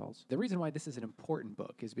Neanderthals. The reason why this is an important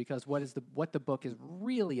book is because what the book is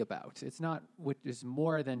really about. It's not what is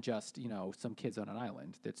more than just some kids on an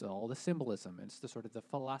island. It's all the symbolism. It's the sort of the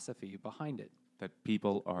philosophy behind it. That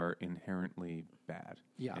people are inherently bad.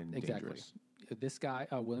 Yeah, and exactly. dangerous. This guy,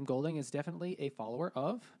 William Golding, is definitely a follower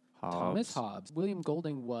of Hobbes. Thomas Hobbes. William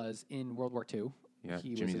Golding was in World War II. Yeah,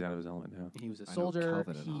 he Jimmy's was out of his element now. He was a I know soldier.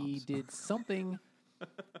 Calvin and He Hobbes. did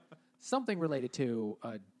something related to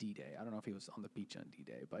D-Day. I don't know if he was on the beach on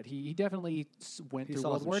D-Day, but he definitely went He through saw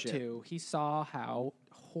World some War shit. II. He saw how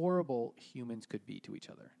horrible humans could be to each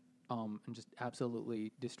other, and just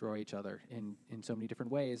absolutely destroy each other in so many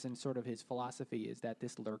different ways. And sort of his philosophy is that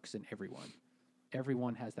this lurks in everyone.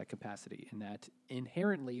 Everyone has that capacity, and that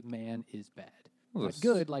inherently man is bad. Well, Not this-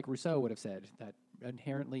 good, like Rousseau would have said, that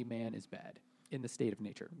inherently man is bad in the state of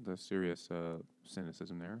nature. The serious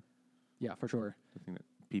cynicism there. Yeah, for sure. The thing that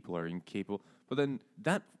people are incapable. But then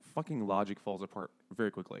that fucking logic falls apart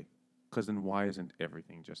very quickly. Because then why isn't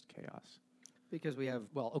everything just chaos? Because we have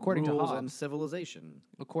Well, according to rules Hobbes- and civilization.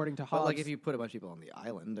 According to But Hobbes, like, if you put a bunch of people on the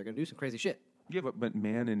island, they're going to do some crazy shit. Yeah, but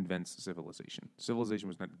man invents civilization. Civilization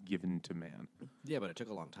was not given to man. Yeah, but it took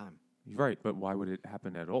a long time Right, but why would it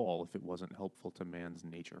happen at all if it wasn't helpful to man's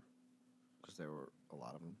nature? because there were a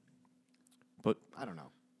lot of them. But I don't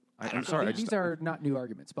know. I'm sorry. I just, these are not new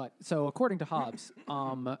arguments, but so according to Hobbes,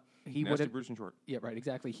 he would nasty, have, Bruce, and short. yeah, right,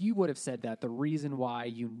 exactly. He would have said that the reason why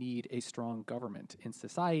you need a strong government in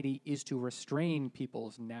society is to restrain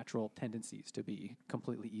people's natural tendencies to be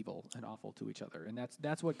completely evil and awful to each other, and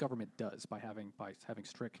that's what government does by having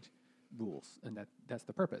strict rules, and that's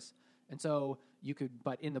the purpose. And so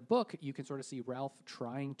but in the book, you can sort of see Ralph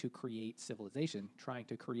trying to create civilization, trying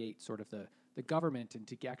to create sort of the government, and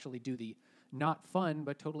to actually do the not fun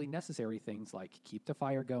but totally necessary things like keep the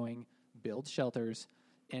fire going, build shelters,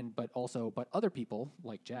 but other people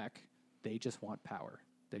like Jack, they just want power.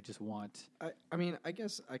 They just want I mean, I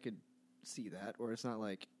guess I could see that, where it's not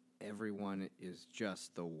like everyone is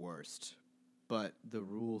just the worst, but the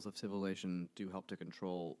rules of civilization do help to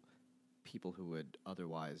control people who would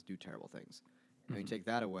otherwise do terrible things. And you take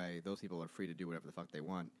that away, those people are free to do whatever the fuck they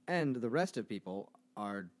want. And the rest of people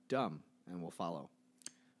are dumb and will follow.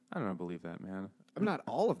 I don't believe that, man. I'm not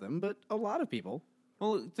all of them, but a lot of people.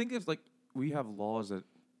 Well, think of like we have laws that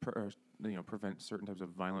prevent certain types of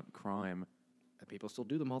violent crime. And people still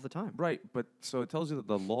do them all the time. Right, but so it tells you that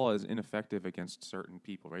the law is ineffective against certain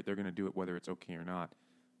people, right? They're going to do it whether it's okay or not.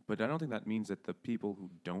 But I don't think that means that the people who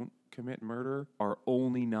don't commit murder are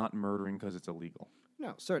only not murdering because it's illegal.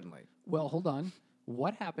 No, certainly. Well, hold on.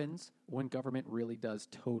 What happens when government really does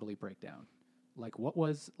totally break down? Like what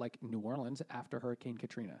was like New Orleans after Hurricane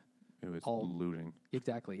Katrina? It was All- looting.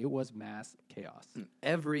 Exactly. It was mass chaos.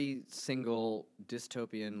 Every single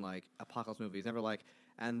dystopian like apocalypse movie is never like,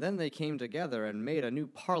 and then they came together and made a new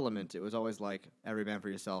parliament. It was always like, every man for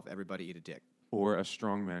yourself, everybody eat a dick. Or a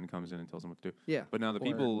strong man comes in and tells them what to do. Yeah. But now the Or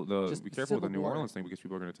people, just be careful with the civil New war. Orleans thing because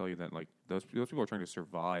people are going to tell you that like those people are trying to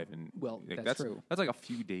survive and Well, like, that's true. That's like a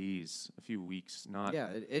few days, a few weeks, not Yeah,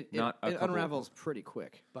 it not a couple- unravels pretty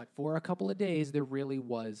quick. But for a couple of days, there really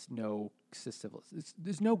was no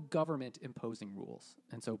there's no government imposing rules.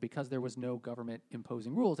 And so because there was no government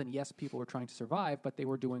imposing rules, and yes, people were trying to survive, but they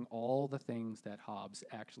were doing all the things that Hobbes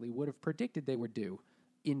actually would have predicted they would do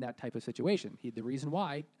in that type of situation. The reason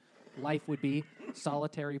why life would be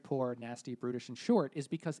solitary, poor, nasty, brutish, and short is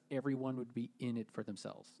because everyone would be in it for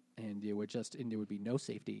themselves. And there would be no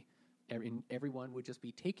safety. Everyone would just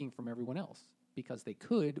be taking from everyone else because they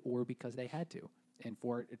could or because they had to. And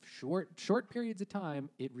for short periods of time,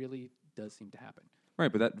 it really does seem to happen.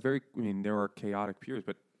 right. But there are chaotic periods,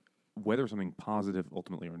 but whether something positive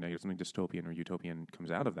ultimately or negative, something dystopian or utopian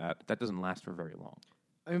comes out of that doesn't last for very long.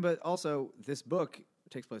 I mean, but also this book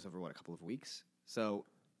takes place over a couple of weeks. So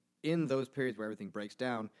in those periods where everything breaks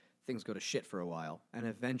down, things go to shit for a while, and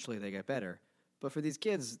eventually they get better. But for these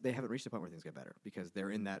kids, they haven't reached the point where things get better because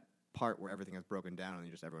they're in that part where everything has broken down and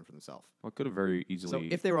they're just everyone for themselves. Well, it could have very So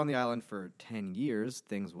easily. if they were on the island for 10 years,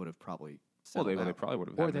 things would have probably settled they out. probably would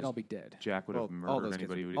have. Or happened they'd is all be dead. Jack would have all murdered those kids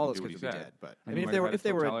anybody would- who all didn't those do what kids he would be said. dead, but- And I mean, you if might they have were- had if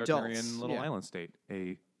they were a totalitarian adults, little yeah. island state,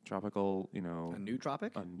 a tropical, A new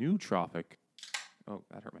tropic? a new tropic. Oh,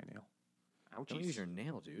 that hurt my nail. Don't use your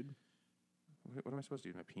nail, dude. What am I supposed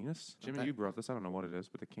to do? My penis? Not Jimmy, that- you brought this. I don't know what it is,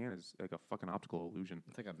 but the can is like a fucking optical illusion.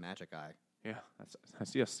 It's like a magic eye. Yeah, I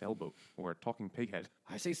see a sailboat or a talking pig head.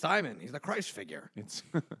 I see Simon. He's the Christ figure. It's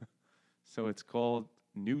so it's called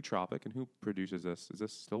New Tropic, and who produces this? Is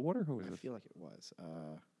this Stillwater? Who is I this? feel like it was.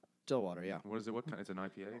 Stillwater, yeah. What is it? What kind? It's an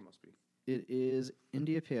IPA. It must be. It is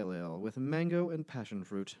India Pale Ale with mango and passion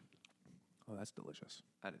fruit. Oh, that's delicious.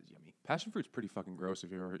 That is yummy. Passion fruit's pretty fucking gross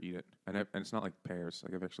if you ever eat it, and it's not like pears.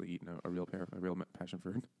 Like I've actually eaten a real pear, passion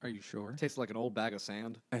fruit. Are you sure? Tastes like an old bag of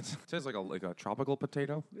sand. It tastes like a tropical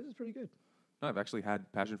potato. This is pretty good. No, I've actually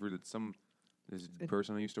had passion fruit that this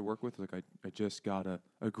person I used to work with, like I just got a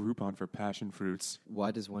Groupon for passion fruits.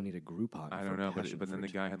 Why does one need a Groupon? I for don't know, passion but then the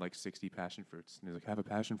fruit? guy had like 60 passion fruits, and he's like, "Have a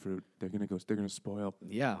passion fruit. They're gonna spoil."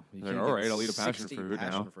 Yeah. You Like, can't all get right, I'll eat a passion 60 fruit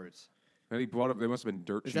passion now. fruits. And he brought up. They must have been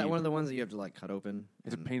dirt Is cheap. that one of the ones that you have to like cut open?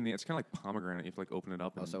 It's a pain in the. It's kind of like pomegranate. You have to like open it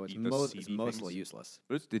up and So it's, eat the it's seedy mostly things. useless.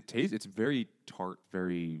 But it tastes. It's very tart.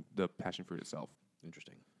 The passion fruit itself.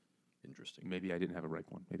 Interesting. Maybe I didn't have a ripe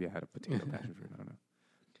one. Maybe I had a potato passion fruit. I don't know.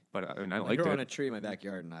 But I I liked grew on a it. tree in my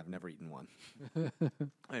backyard, and I've never eaten one.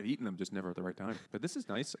 I've eaten them, just never at the right time. But this is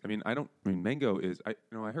nice. I mean, mango is. I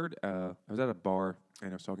heard. I was at a bar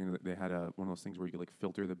and I was talking. They had one of those things where you could like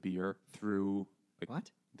filter the beer through. Like,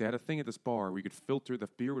 What? They had a thing at this bar where you could filter the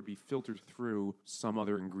beer would be filtered through some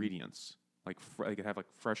other ingredients. Like they could have like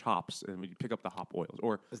fresh hops, and you pick up the hop oils,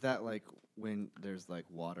 or Is that like when there's like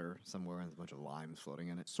water somewhere and there's a bunch of limes floating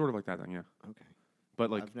in it? sort of like that thing, yeah. Okay. But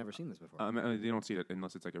like I've never seen this before. you don't see it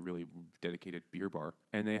unless it's like a really dedicated beer bar.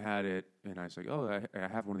 And they had it, and I was like, oh, I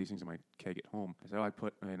have one of these things in my keg at home. I said, oh,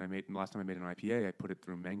 last time I made an IPA, I put it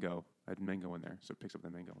through mango. I had mango in there, so it picks up the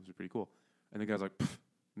mango, which is pretty cool. And the guy's like,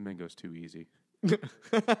 mango's too easy.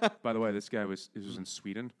 By the way, this was in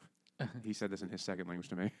Sweden. He said this in his second language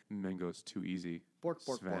to me. Mango's too easy. Bork,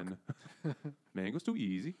 bork, Sven. Mango's too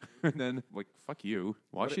easy. And then, like, fuck you.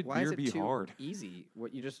 Why should is beer it be too hard? easy?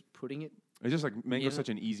 What, you're just putting it? It's just like mango's Yeah. such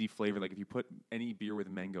an easy flavor. Like if you put any beer with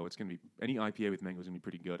mango, it's gonna be any IPA with mango is gonna be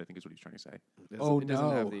pretty good. I think is what he's trying to say. Oh, It doesn't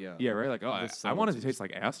no. have the Yeah, right. Like oh, I want it to subtleties. taste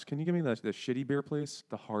like ass. Can you give me the shitty beer, please?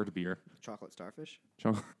 The hard beer. chocolate starfish.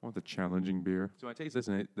 I want the challenging beer. So I taste this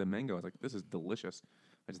and the mango. I was like, this is delicious.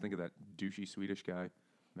 I just think of that douchey Swedish guy.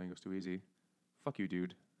 Mango's too easy. Fuck you,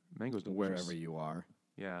 dude. Mango's delicious. Wherever you are,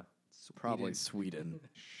 Yeah. probably Sweden.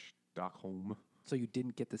 Stockholm. So you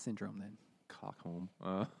didn't get the syndrome then? Cockholm.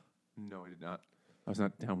 No, I did not. I was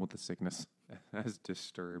not down with the sickness, as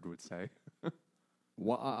Disturbed would say.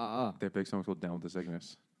 Their big song's called "Down with the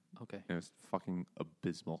Sickness," Okay. and it was fucking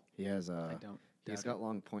abysmal. He has I don't. He's doubt got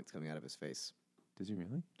long points coming out of his face. Did you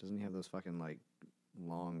really? Doesn't he have those fucking like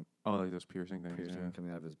long Oh, like those piercing things. piercing Yeah.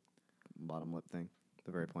 coming out of his bottom lip thing?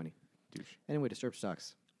 They're very pointy. Douche. Anyway, Disturbed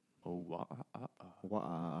stocks. Oh,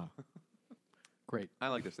 Wah. it. Great. I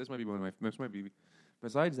like this. This might be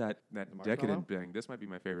Besides that marshmallow? decadent thing, this might be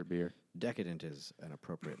my favorite beer. Decadent is an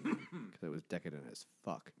appropriate name because it was decadent as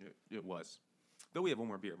fuck. It was. Though we have one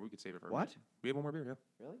more beer. We could save it for a What? minute. We have one more beer, yeah.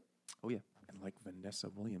 Really? Oh, yeah. And like Vanessa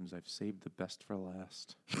Williams, I've saved the best for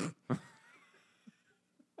last.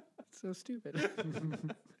 So stupid.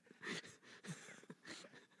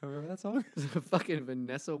 Remember that song? Is it a fucking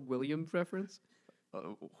Vanessa Williams reference?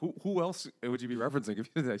 Who else would you be referencing if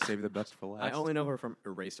you said I saved the best for last? I only know her from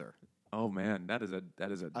Eraser. Oh, man. That is a I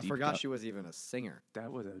deep forgot cut. she was even a singer.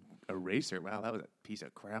 That was a Eraser. Wow, that was a piece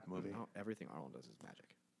of crap movie. Oh, everything Arnold does is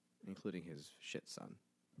magic, including his shit son.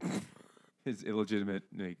 His illegitimate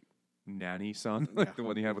nanny son, like the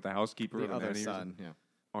one he had with the housekeeper. The or other nanny or son, yeah.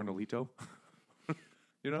 Arnolito.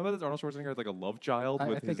 You know about this? Arnold Schwarzenegger had like a love child. I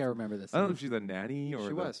with think his, I remember this. I don't know if she's the nanny or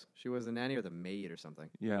She was the nanny or the maid or something.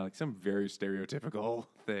 Yeah, like some very stereotypical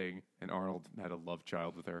thing. And Arnold had a love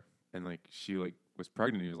child with her, and like she like was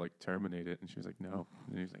pregnant. He was like terminate it, and she was like no.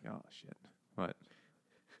 And he was like oh shit, what?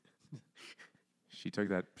 She took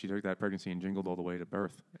that pregnancy and jingled all the way to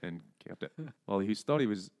birth and kept it. Well, he thought he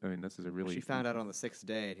was. I mean, this is a really. She found out on the 6th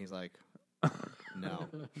day, and he's like, no.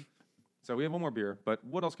 So we have one more beer, but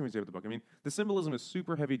what else can we say about the book? I mean, the symbolism is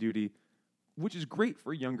super heavy duty, which is great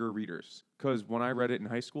for younger readers. Because when I read it in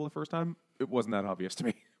high school the first time, it wasn't that obvious to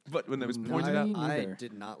me. But when it was pointed out, Me I neither.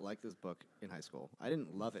 did not like this book in high school. I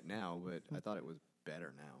didn't love it now, but I thought it was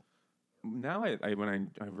better now. now when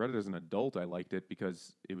I read it as an adult, I liked it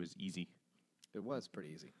because it was easy. It was pretty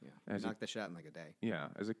easy. Yeah, you As a- knocked the shit out in like a day. Yeah,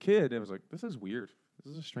 as a kid, I was like, this is weird.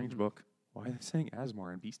 This is a strange book. Why are they saying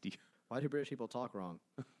Asmar and Beastie? Why do British people talk wrong?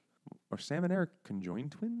 Are Sam and Eric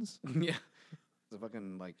conjoined twins? Yeah, the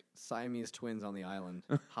fucking like Siamese twins on the island,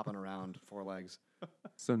 hopping around, 4 legs.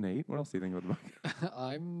 So Nate, what else do you think about the book?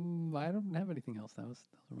 I don't have anything else. Those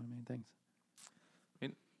were my main things.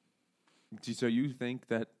 So you think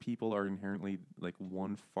that people are inherently like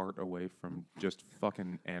one fart away from just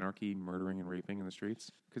fucking anarchy, murdering and raping in the streets?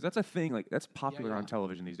 Because that's a thing. Like that's popular yeah. on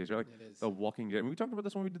television these days. Right? Like It is. The Walking Dead. I mean, we talked about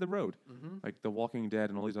this when we did The Road. Like The Walking Dead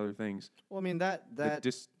and all these other things. Well, I mean the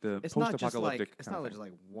post-apocalyptic it's not just like it's kind of not thing. just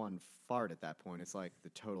like one fart at that point. It's like the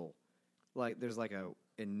total, like there's like a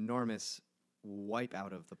enormous wipe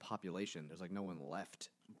out of the population. There's like no one left.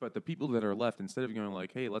 But the people that are left, instead of going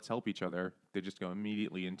like, "Hey, let's help each other," they just go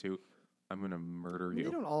immediately into, "I'm going to murder I mean, you."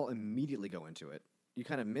 they don't all immediately go into it. You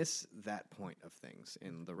kind of miss that point of things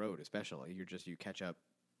in The Road, especially. You catch up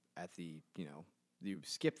at the you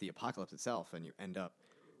skip the apocalypse itself, and you end up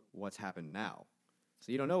what's happened now.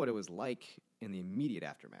 So you don't know what it was like in the immediate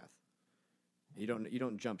aftermath. You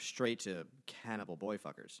don't jump straight to cannibal boy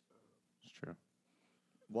fuckers. It's true.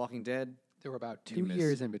 Walking Dead. There were about You 2 miss-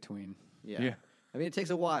 years in between. Yeah. I mean, it takes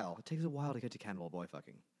a while. It takes a while to get to cannibal boy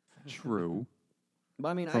fucking. True. But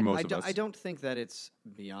I mean, For most of us. I don't think that it's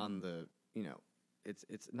beyond the,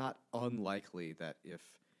 it's not unlikely that if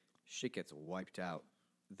shit gets wiped out,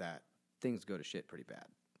 that things go to shit pretty bad.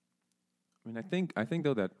 I mean, I think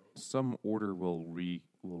though that some order will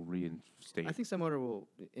reinstate. I think some order will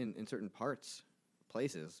in certain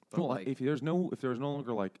places. But Well, like, if there's no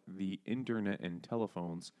longer like the internet and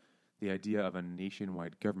telephones, the idea of a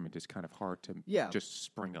nationwide government is kind of hard to just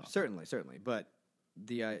spring up. certainly, but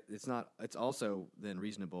it's also then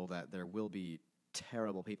reasonable that there will be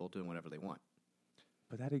terrible people doing whatever they want.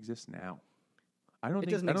 But that exists now. I don't It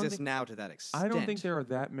think doesn't I don't exist think- now to that extent. I don't think there are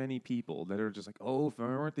that many people that are just like, oh, if there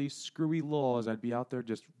weren't these screwy laws, I'd be out there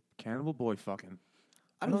just cannibal boy fucking.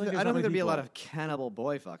 I don't think there's that there'd many be a lot people. of cannibal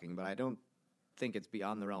boy fucking, but I don't think it's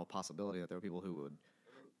beyond the realm of possibility that there are people who would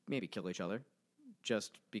maybe kill each other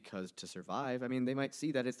just because to survive. I mean, they might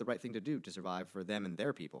see that it's the right thing to do to survive for them and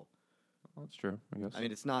their people. Well, that's true, I guess. I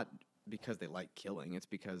mean, it's not because they like killing. It's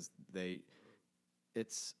because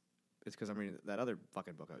it's because I'm reading that other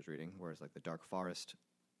fucking book I was reading, where it's like the Dark Forest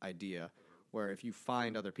idea, where if you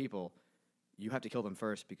find other people, you have to kill them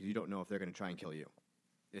first because you don't know if they're going to try and kill you.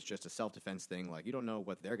 It's just a self-defense thing. Like, you don't know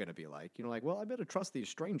what they're going to be like. You know, like, well, I better trust these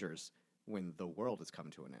strangers when the world has come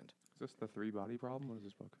to an end. Is this the 3-body problem? What is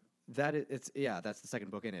this book? That's the second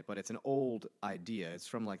book in it, but it's an old idea. It's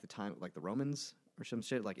from like the time, like the Romans or some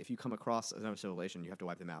shit. Like, if you come across another civilization, you have to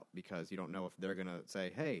wipe them out because you don't know if they're going to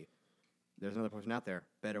say, hey, there's another person out there.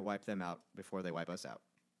 Better wipe them out before they wipe us out.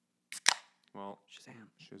 Well, Shazam.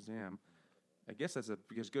 Shazam. I guess that's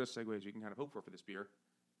as good a segue as you can kind of hope for this beer.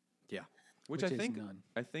 Yeah. Which Which I is think none.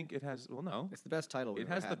 I think it has. Well, no, It's the best title we've it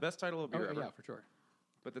ever has had. the best title of beer Oh, ever. yeah, for sure.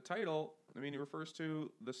 But the title, I mean, it refers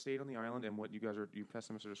to the state on the island and what you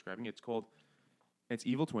pessimists are describing. It's called, it's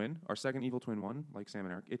Evil Twin, our second Evil Twin one, like Sam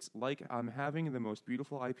and Eric. It's like I'm having the most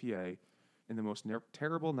beautiful IPA and the most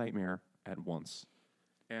terrible nightmare at once.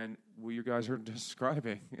 And what you guys are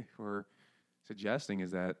describing were suggesting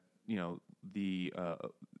is that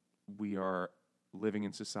we are living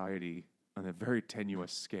in society on a very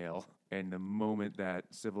tenuous scale, and the moment that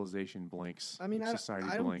civilization blinks,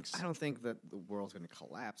 society blinks. I don't think that the world's going to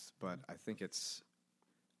collapse, but I think it's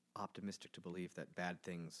optimistic to believe that bad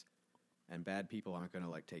things and bad people aren't going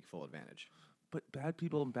to take full advantage. But bad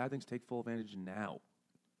people and bad things take full advantage now.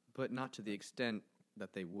 But not to the extent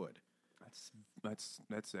that they would.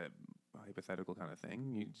 That's a hypothetical kind of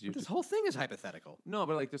thing. This whole thing is hypothetical. No,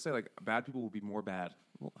 but to say bad people will be more bad.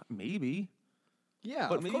 Well, maybe. Yeah,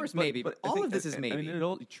 of course, maybe. But all of this is maybe.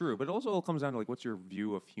 True, but it also all comes down to what's your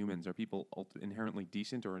view of humans? Are people inherently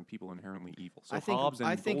decent, or are people inherently evil? So Hobbes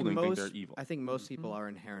and Golding think they're evil. I think most people are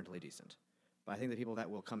inherently decent, but I think the people that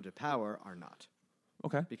will come to power are not.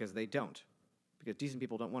 Okay, because they don't. Because decent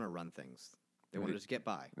people don't want to run things; they want to just get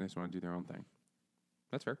by. They just want to do their own thing.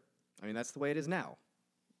 That's fair. I mean, that's the way it is now.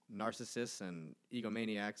 Narcissists and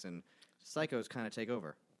egomaniacs and psychos kind of take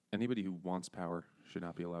over. Anybody who wants power should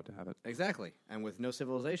not be allowed to have it. Exactly. And with no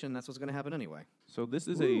civilization, that's what's going to happen anyway. So this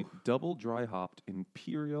is a double dry hopped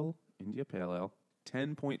Imperial India Pale Ale,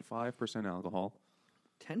 10.5% alcohol.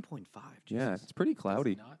 10.5. Yeah, it's pretty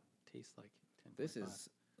cloudy. Does not taste like 10.5.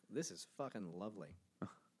 This is fucking lovely.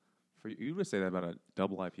 For you to say that about a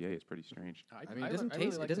double IPA is pretty strange. I mean, it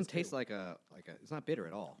doesn't taste like a it's not bitter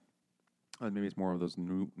at all. Maybe it's more of those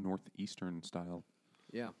northeastern style.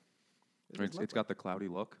 Yeah. It's got the cloudy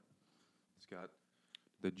look. It's got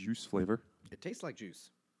the juice flavor. It tastes like juice.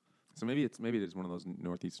 So maybe it is one of those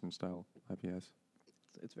northeastern style IPAs.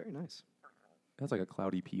 It's very nice. It has like a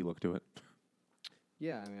cloudy pea look to it.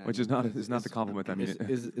 Yeah, I mean, which is not the compliment I mean.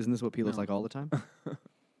 Isn't this what pea looks like all the time?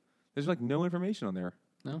 There's no information on there.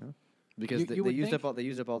 No. Because they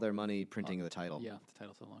used up all their money printing the title. Yeah, the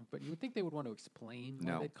title's so long. But you would think they would want to explain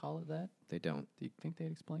why No. they'd call it that. They don't. Do you think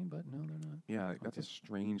they'd explain? But no, they're not. Yeah, that's a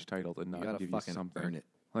strange title to You not gotta give you fucking something. earn it.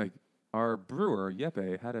 Like our brewer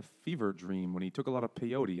Yeppe had a fever dream when he took a lot of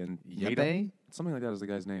peyote and made Yeppe? something like that is the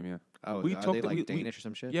guy's name. Yeah. Oh, we are took they Danish or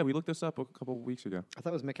some shit? Yeah, we looked this up a couple of weeks ago. I thought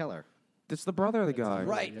it was McKellar. It's the brother of the guy.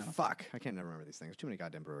 Right. Yeah. Fuck. I can't never remember these things. Too many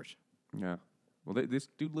goddamn brewers. Yeah. Well, this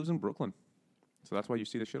dude lives in Brooklyn, so that's why you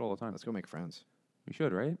see this shit all the time. Let's go make friends. We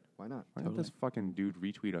should, right? Why not? Why don't this fucking dude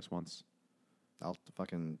retweet us once?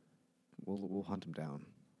 We'll hunt him down.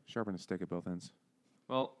 Sharpen a stick at both ends.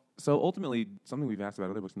 Well, so ultimately, something we've asked about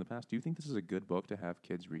other books in the past. Do you think this is a good book to have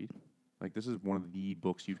kids read? Like, this is one of the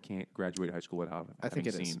books you can't graduate high school without I think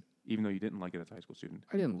having it seen, is. even though you didn't like it as a high school student.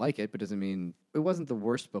 I didn't like it, but doesn't mean it wasn't the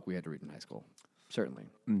worst book we had to read in high school. Certainly.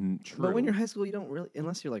 True. But when you're in high school, you don't really,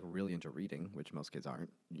 unless you're really into reading, which most kids aren't,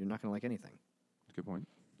 you're not going to like anything. Good point.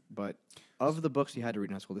 But of the books you had to read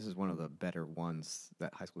in high school, this is one of the better ones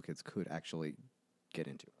that high school kids could actually get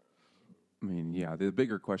into. I mean, yeah, the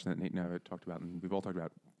bigger question that Nate and I have talked about, and we've all talked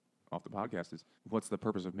about off the podcast, is what's the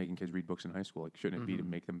purpose of making kids read books in high school? Like, shouldn't it be to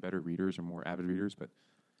make them better readers or more avid readers? But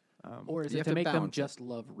Or is You it have to to make them balance it. just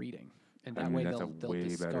love reading? And I that mean, way that's a they'll way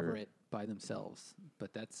discover better- it by themselves.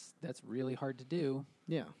 But that's really hard to do.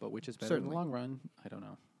 Yeah. But which is better in Certainly. the long run? I don't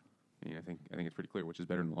know. I mean, I think it's pretty clear which is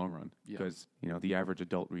better in the long run. Yeah. Because, the average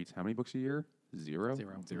adult reads how many books a year? Zero?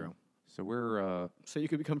 Zero. So we're... So you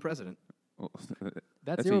could become president. well,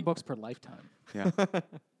 That's 0 books per lifetime. Yeah.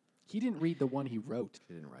 He didn't read the one he wrote.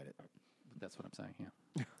 He didn't write it. That's what I'm saying,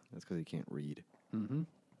 yeah. That's because he can't read. Mm-hmm.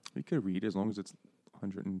 You could read as long as it's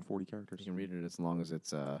 140 characters. He can read it as long as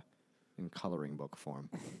it's in coloring book form.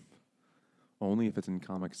 Only if it's in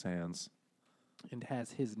Comic Sans. And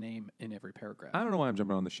has his name in every paragraph. I don't know why I'm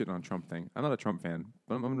jumping on the shit on Trump thing. I'm not a Trump fan,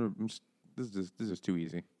 but I'm just, this is too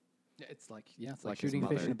easy. Yeah, it's like it's Like his shooting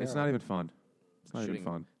mother. fish in a barrel. It's not even fun. It's not even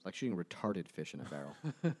fun. It's like shooting retarded fish in a barrel.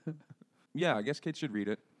 Yeah, I guess kids should read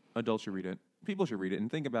it. Adults should read it. People should read it and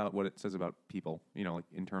think about what it says about people. Like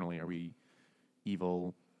internally, are we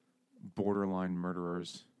evil, borderline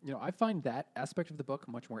murderers? I find that aspect of the book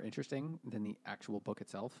much more interesting than the actual book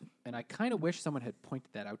itself. And I kind of wish someone had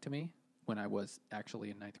pointed that out to me when I was actually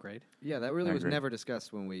in 9th grade. Yeah, that really I was agree. never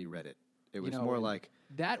discussed when we read it. It was know, more like,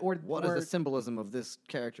 That or what is the symbolism of this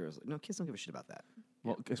character? It's like, no, kids don't give a shit about that.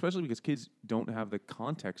 Well, especially because kids don't have the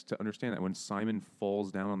context to understand that when Simon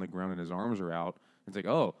falls down on the ground and his arms are out, it's like,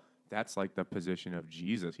 oh, that's like the position of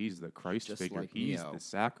Jesus. He's the Christ Just figure. like He's Neo. the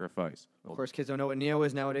sacrifice. Of course, kids don't know what Neo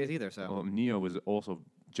is nowadays either. So Well, Neo was also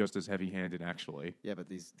just as heavy-handed, actually. yeah, but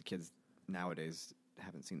the kids nowadays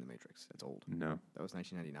haven't seen The Matrix. It's old. No. That was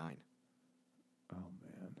 1999. Oh,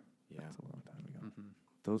 man. Yeah. That's a long time ago.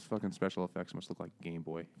 Those fucking special effects must look like Game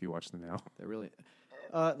Boy if you watch them now. They're really.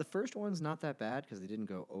 The first one's not that bad because they didn't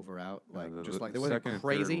go over out No, like the just like they second wasn't and third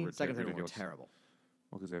crazy. were Second and third were ridiculous. terrible.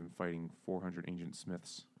 Well, because they've been fighting 400 ancient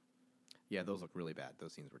Smiths. Yeah, those look really bad.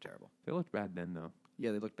 Those scenes were terrible. They looked bad then, though.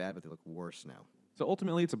 Yeah, they look bad, but they look worse now. So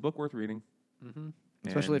ultimately, it's a book worth reading. Mm-hmm.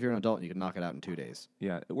 Especially if you're an adult and you can knock it out in 2 days.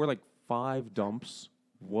 Yeah, we're like 5 dumps.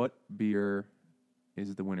 What beer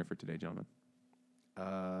is the winner for today, gentlemen?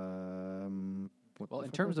 Well,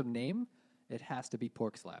 in terms of name, it has to be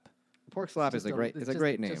Pork Slap. Pork Slap is a great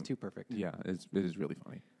name. Just too perfect. Yeah, it is really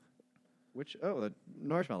funny. The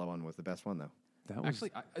marshmallow one was the best one though. That was,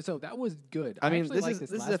 Actually, so that was good. I mean, actually this like is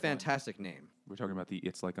this a last one. fantastic name. we're talking about the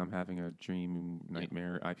It's Like I'm Having a Dream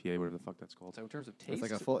Nightmare IPA, whatever the fuck that's called. So in terms of taste,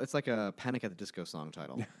 It's like a Panic at the Disco song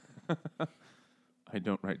title. I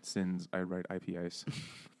don't write sins, I write IPAs.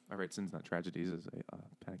 I write sins, not tragedies, as a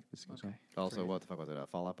Panic at the Disco song. Also, what the fuck was it?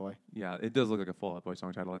 Fall Out Boy. Yeah, it does look like a Fall Out Boy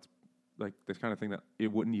song title. That's like this kind of thing that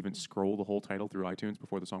it wouldn't even scroll the whole title through iTunes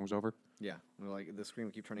before the song was over. Yeah, like the screen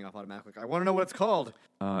would keep turning off automatically. I want to know what it's called.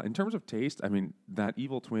 In terms of taste, I mean, that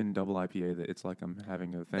Evil Twin double IPA that It's Like I'm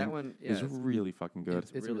Having a Thing That one, yeah, is really fucking good.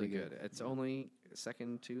 It's really good. It's only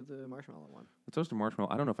second to the marshmallow one. The Toasted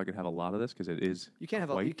Marshmallow, I don't know if I could have a lot of this because it is You can't have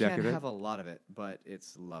quite you can't decadent. have a lot of it, but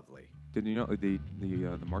it's lovely. Did you know the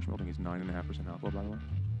marshmallow thing is 9.5% alcohol, by the way?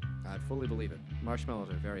 I fully believe it. Marshmallows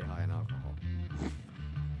are very high in alcohol.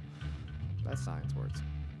 That's science words.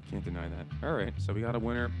 Can't deny that. All right, so we got a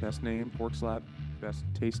winner. Best name, Pork Slap. Best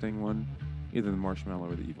tasting one, either the Marshmallow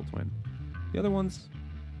or the Evil Twin. The other ones,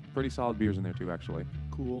 pretty solid beers in there too, actually.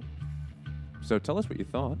 cool. So tell us what you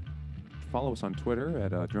thought. Follow us on Twitter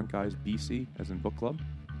at DrunkGuysBC, as in book club.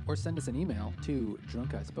 Or send us an email to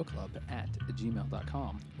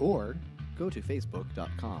drunkguysbookclub@gmail.com, or Go to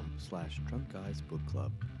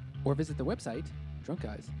facebook.com/drunkguysbookclub. visit the website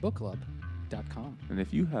drunkguysbookclub.com. And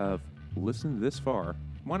if you have listened this far,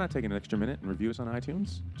 why not take an extra minute and review us on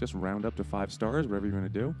iTunes? Just round up to 5 stars, whatever you're going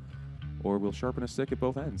to do. Or we'll sharpen a stick at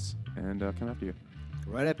both ends and come after you.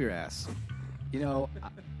 Right up your ass. You know,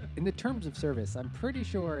 in the terms of service, I'm pretty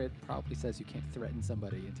sure it probably says you can't threaten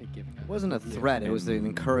somebody into giving up. It wasn't a threat. It was an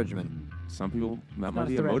encouragement. Some people, that It's might not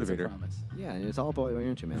be a threat, it's motivator. promise. Yeah, and it's all about what you're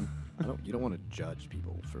into, man. You don't want to judge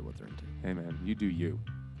people for what they're into. Hey, man, you do you.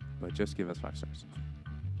 But just give us 5 stars.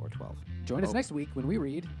 Or 12. Join us next week when we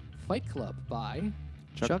read Fight Club by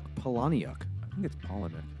Chuck Palahniuk. I think it's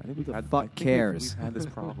Polinick. I think Who the we've fuck cares? We've had this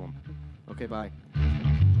problem. Okay, bye.